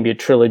going to be a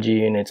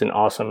trilogy, and it's an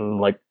awesome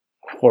like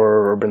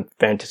horror urban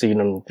fantasy, and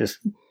I'm just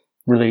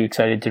really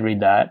excited to read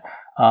that.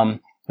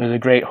 There's a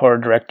great horror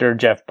director,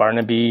 Jeff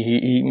Barnaby.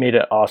 He made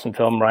an awesome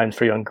film, Rhymes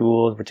for Young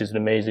Ghouls, which is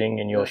amazing,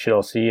 and you should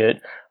all see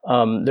it.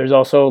 There's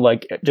also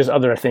like just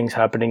other things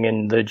happening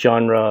in the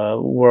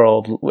genre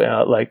world,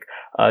 like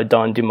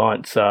Don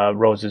Dumont's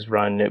Rose's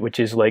Run, which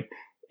is like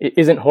it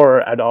isn't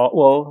horror at all.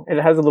 Well,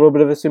 it has a little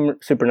bit of a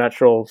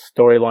supernatural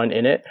storyline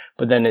in it,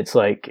 but then it's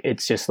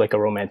just like a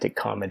romantic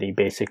comedy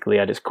basically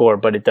at its core,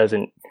 but it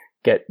doesn't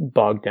get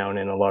bogged down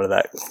in a lot of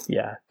that,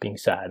 being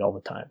sad all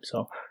the time.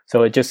 So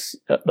it just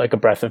like a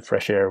breath of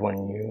fresh air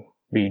when you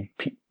read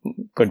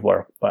good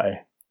work by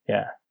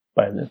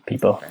the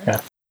people.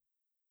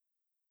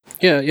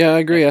 Yeah, I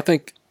agree. I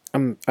think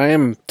I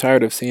am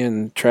tired of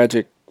seeing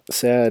tragic,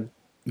 sad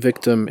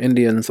victim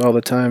Indians all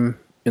the time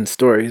in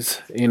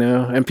stories,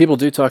 and people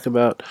do talk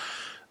about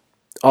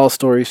all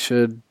stories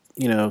should,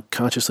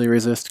 consciously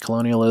resist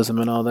colonialism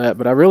and all that.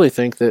 But I really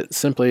think that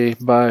simply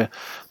by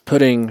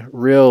putting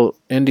real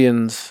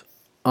Indians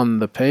on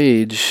the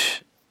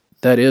page,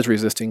 that is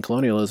resisting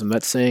colonialism.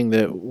 That's saying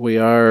that we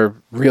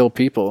are real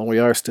people and we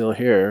are still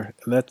here.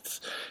 And that's,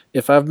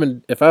 if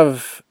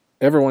I've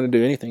ever wanted to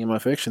do anything in my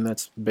fiction,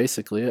 that's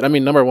basically it. I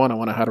mean, number one, I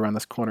want to hide around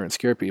this corner and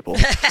scare people.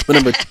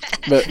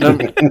 But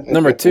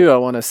number two, I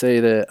want to say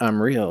that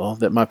I'm real,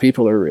 that my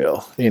people are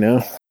real,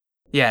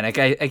 Yeah, and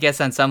I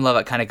guess on some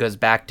level it kind of goes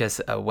back to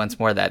once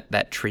more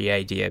that tree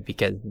idea,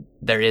 because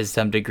there is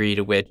some degree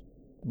to which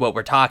what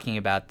we're talking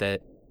about,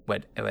 that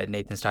what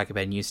Nathan's talking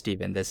about and you,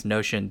 Stephen, this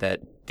notion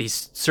that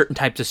these certain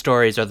types of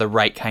stories are the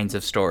right kinds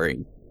of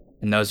stories,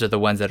 and those are the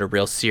ones that are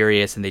real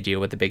serious and they deal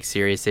with the big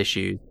serious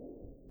issues.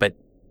 But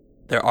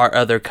there are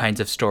other kinds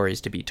of stories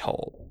to be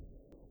told.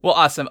 Well,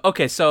 awesome.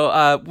 Okay, so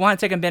want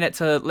to take a minute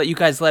to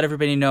let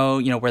everybody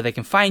know, where they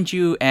can find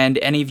you and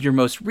any of your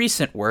most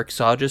recent work.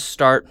 So I'll just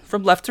start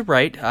from left to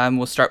right.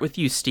 We'll start with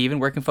you, Stephen.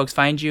 Where can folks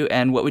find you,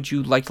 and what would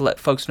you like to let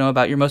folks know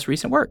about your most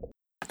recent work?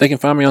 They can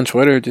find me on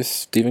Twitter, just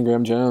Stephen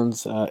Graham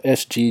Jones,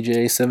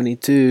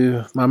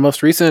 SGJ72. My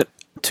most recent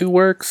 2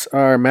 works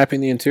are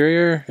Mapping the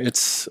Interior.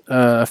 It's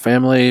a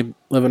family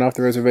living off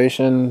the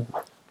reservation,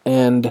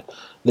 and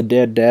the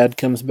dead dad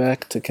comes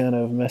back to kind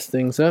of mess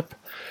things up.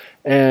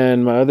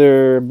 And my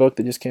other book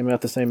that just came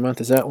out the same month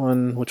as that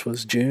one, which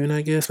was June,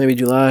 I guess, maybe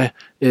July,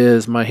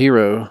 is My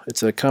Hero.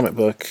 It's a comic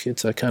book.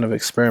 It's a kind of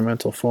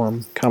experimental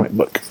form comic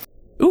book.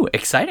 Ooh,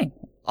 exciting.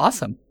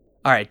 Awesome.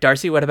 All right,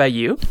 Darcie, what about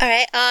you? All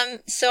right,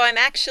 so I'm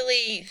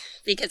actually,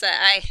 because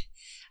I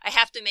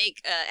have to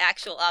make an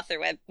actual author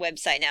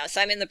website now,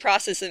 so I'm in the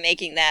process of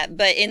making that.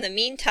 But in the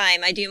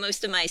meantime, I do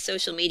most of my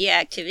social media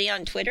activity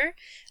on Twitter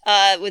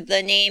with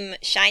the name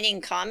Shining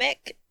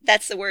Comic.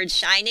 That's the word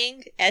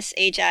shining,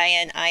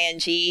 SHINING,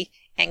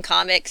 and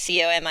comic,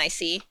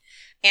 COMIC.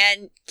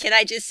 And can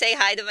I just say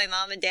hi to my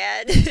mom and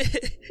dad?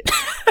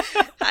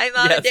 Hi,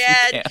 Mom and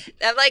Dad.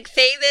 I'm like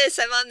famous.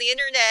 I'm on the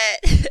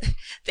internet.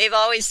 They've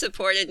always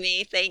supported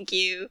me. Thank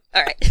you.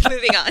 All right,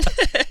 moving on.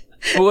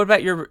 Well, what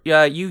about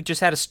you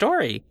just had a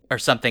story or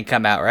something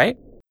come out, right?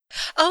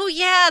 Oh,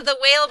 yeah, the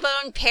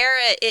Whalebone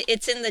Parrot.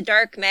 It's in the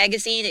Dark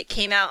magazine. It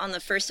came out on the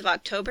 1st of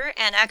October.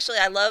 And actually,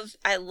 I love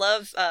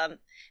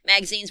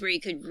magazines where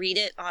you could read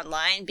it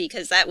online,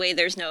 because that way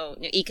there's no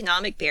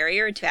economic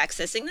barrier to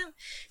accessing them.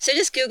 So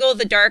just Google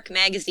the Dark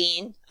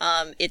magazine.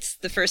 It's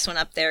the first one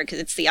up there because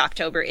it's the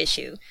October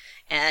issue.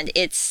 And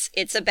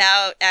it's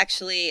about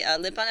actually a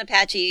Lipan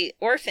Apache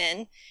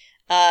orphan,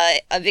 a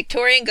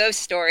Victorian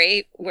ghost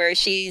story where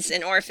she's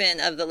an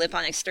orphan of the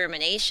Lipan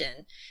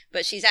extermination,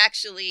 but she's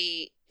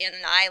actually in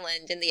an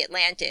island in the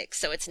Atlantic.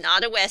 So it's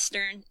not a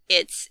Western.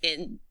 It's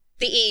in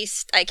the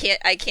East. I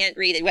can't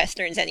read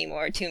Westerns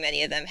anymore. Too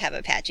many of them have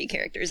Apache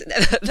characters in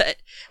them, but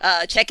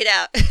check it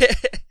out.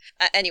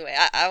 Anyway,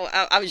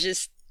 I was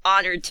just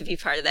honored to be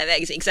part of that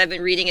magazine because I've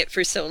been reading it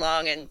for so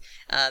long, and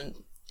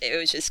it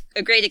was just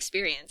a great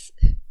experience.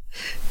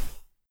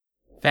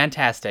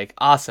 Fantastic.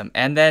 Awesome.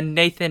 And then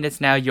Nathan, it's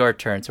now your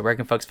turn. So where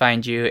can folks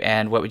find you,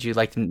 and what would you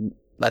like to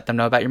let them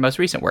know about your most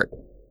recent work?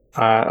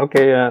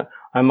 Okay.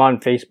 I'm on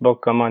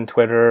Facebook. I'm on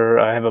Twitter.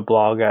 I have a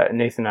blog at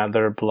Nathan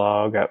Adler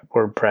blog at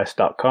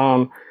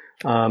wordpress.com.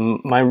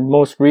 My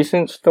most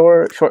recent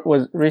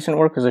recent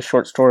work was a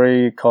short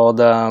story called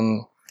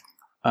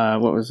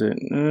what was it?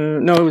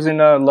 No, it was in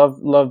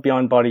Love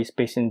Beyond Body,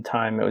 Space and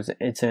Time.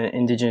 It's an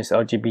Indigenous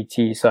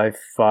LGBT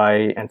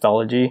sci-fi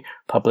anthology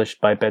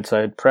published by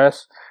Bedside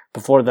Press.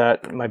 Before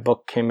that, my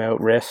book came out,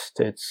 Wrist.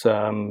 It's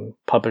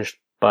published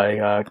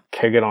by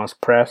Kegonos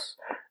Press.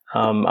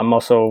 I'm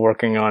also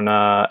working on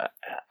a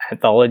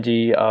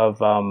anthology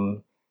of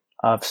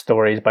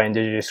stories by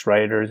Indigenous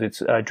writers.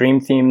 It's a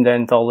dream-themed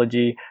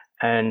anthology,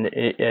 and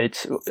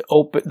it's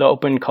open. The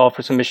open call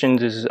for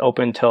submissions is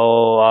open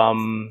till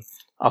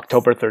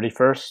October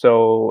 31st.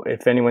 So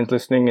if anyone's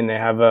listening and they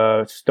have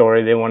a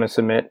story they want to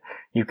submit,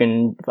 you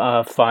can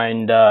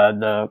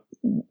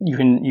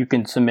you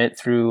can submit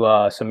through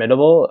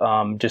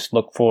Submittable. Just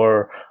look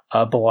for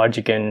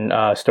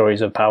Bawajigan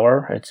Stories of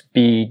Power. It's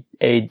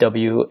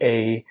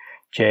Bawajan,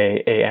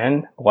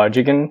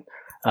 Bawajigan.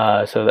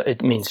 So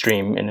it means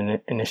dream in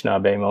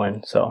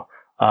Anishinaabe-Moan. So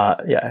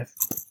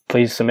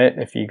please submit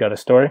if you got a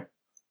story.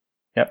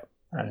 Yep,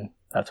 and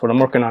that's what I'm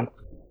working on.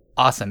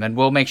 Awesome, and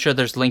we'll make sure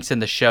there's links in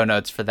the show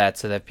notes for that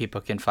so that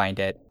people can find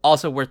it.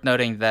 Also worth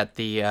noting that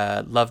the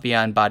Love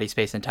Beyond Body,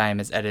 Space and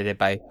Time is edited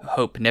by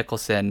Hope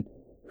Nicholson,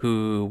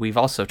 who we've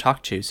also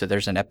talked to, so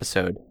there's an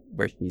episode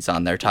where she's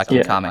on there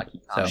talking comic.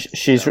 So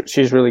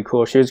she's really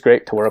cool. She was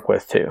great to work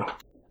with too.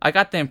 I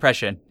got the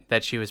impression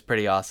that she was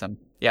pretty awesome.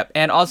 Yep.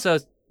 And also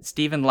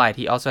Stephen Light,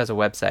 he also has a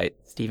website,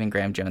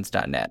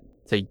 stephengrahamjones.net.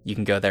 So you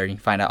can go there and you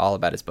can find out all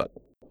about his book.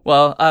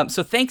 Well,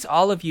 so thanks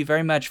all of you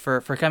very much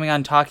for coming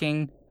on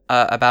talking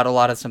about a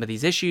lot of some of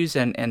these issues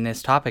and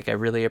this topic. I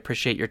really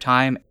appreciate your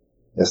time.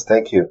 Yes,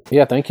 thank you.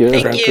 Yeah, thank you.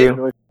 Thank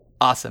you.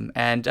 Awesome.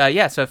 And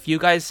so if you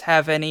guys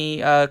have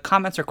any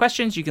comments or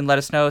questions, you can let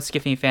us know,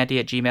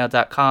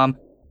 skiffyandfanty@gmail.com,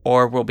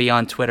 or we'll be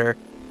on Twitter.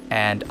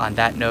 And on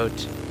that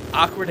note,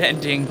 awkward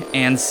ending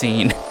and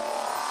scene.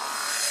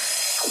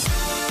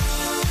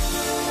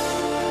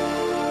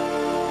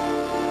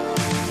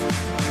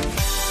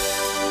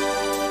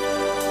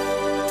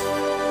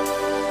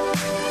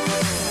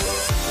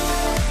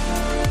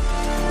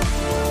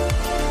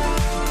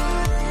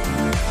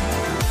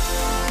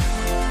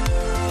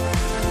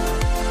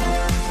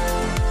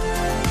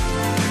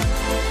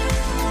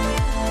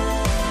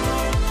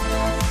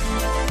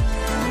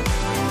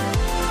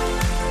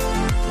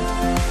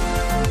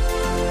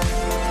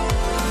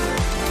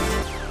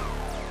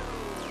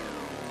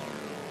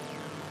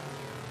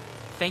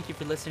 Thank you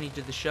for listening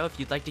to the show. If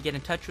you'd like to get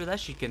in touch with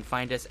us, you can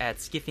find us at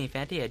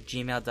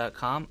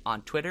skiffyandfanty@gmail.com,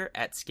 on Twitter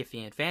at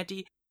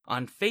skiffyandfanty,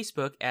 on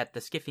Facebook at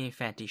The Skiffy and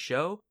Fanty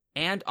Show,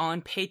 and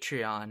on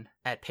Patreon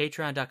at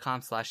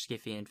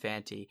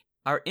patreon.com/skiffyandfanty.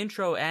 Our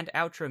intro and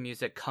outro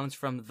music comes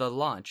from The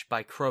Launch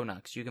by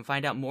Chronux. You can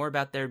find out more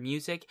about their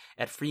music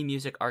at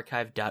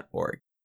freemusicarchive.org.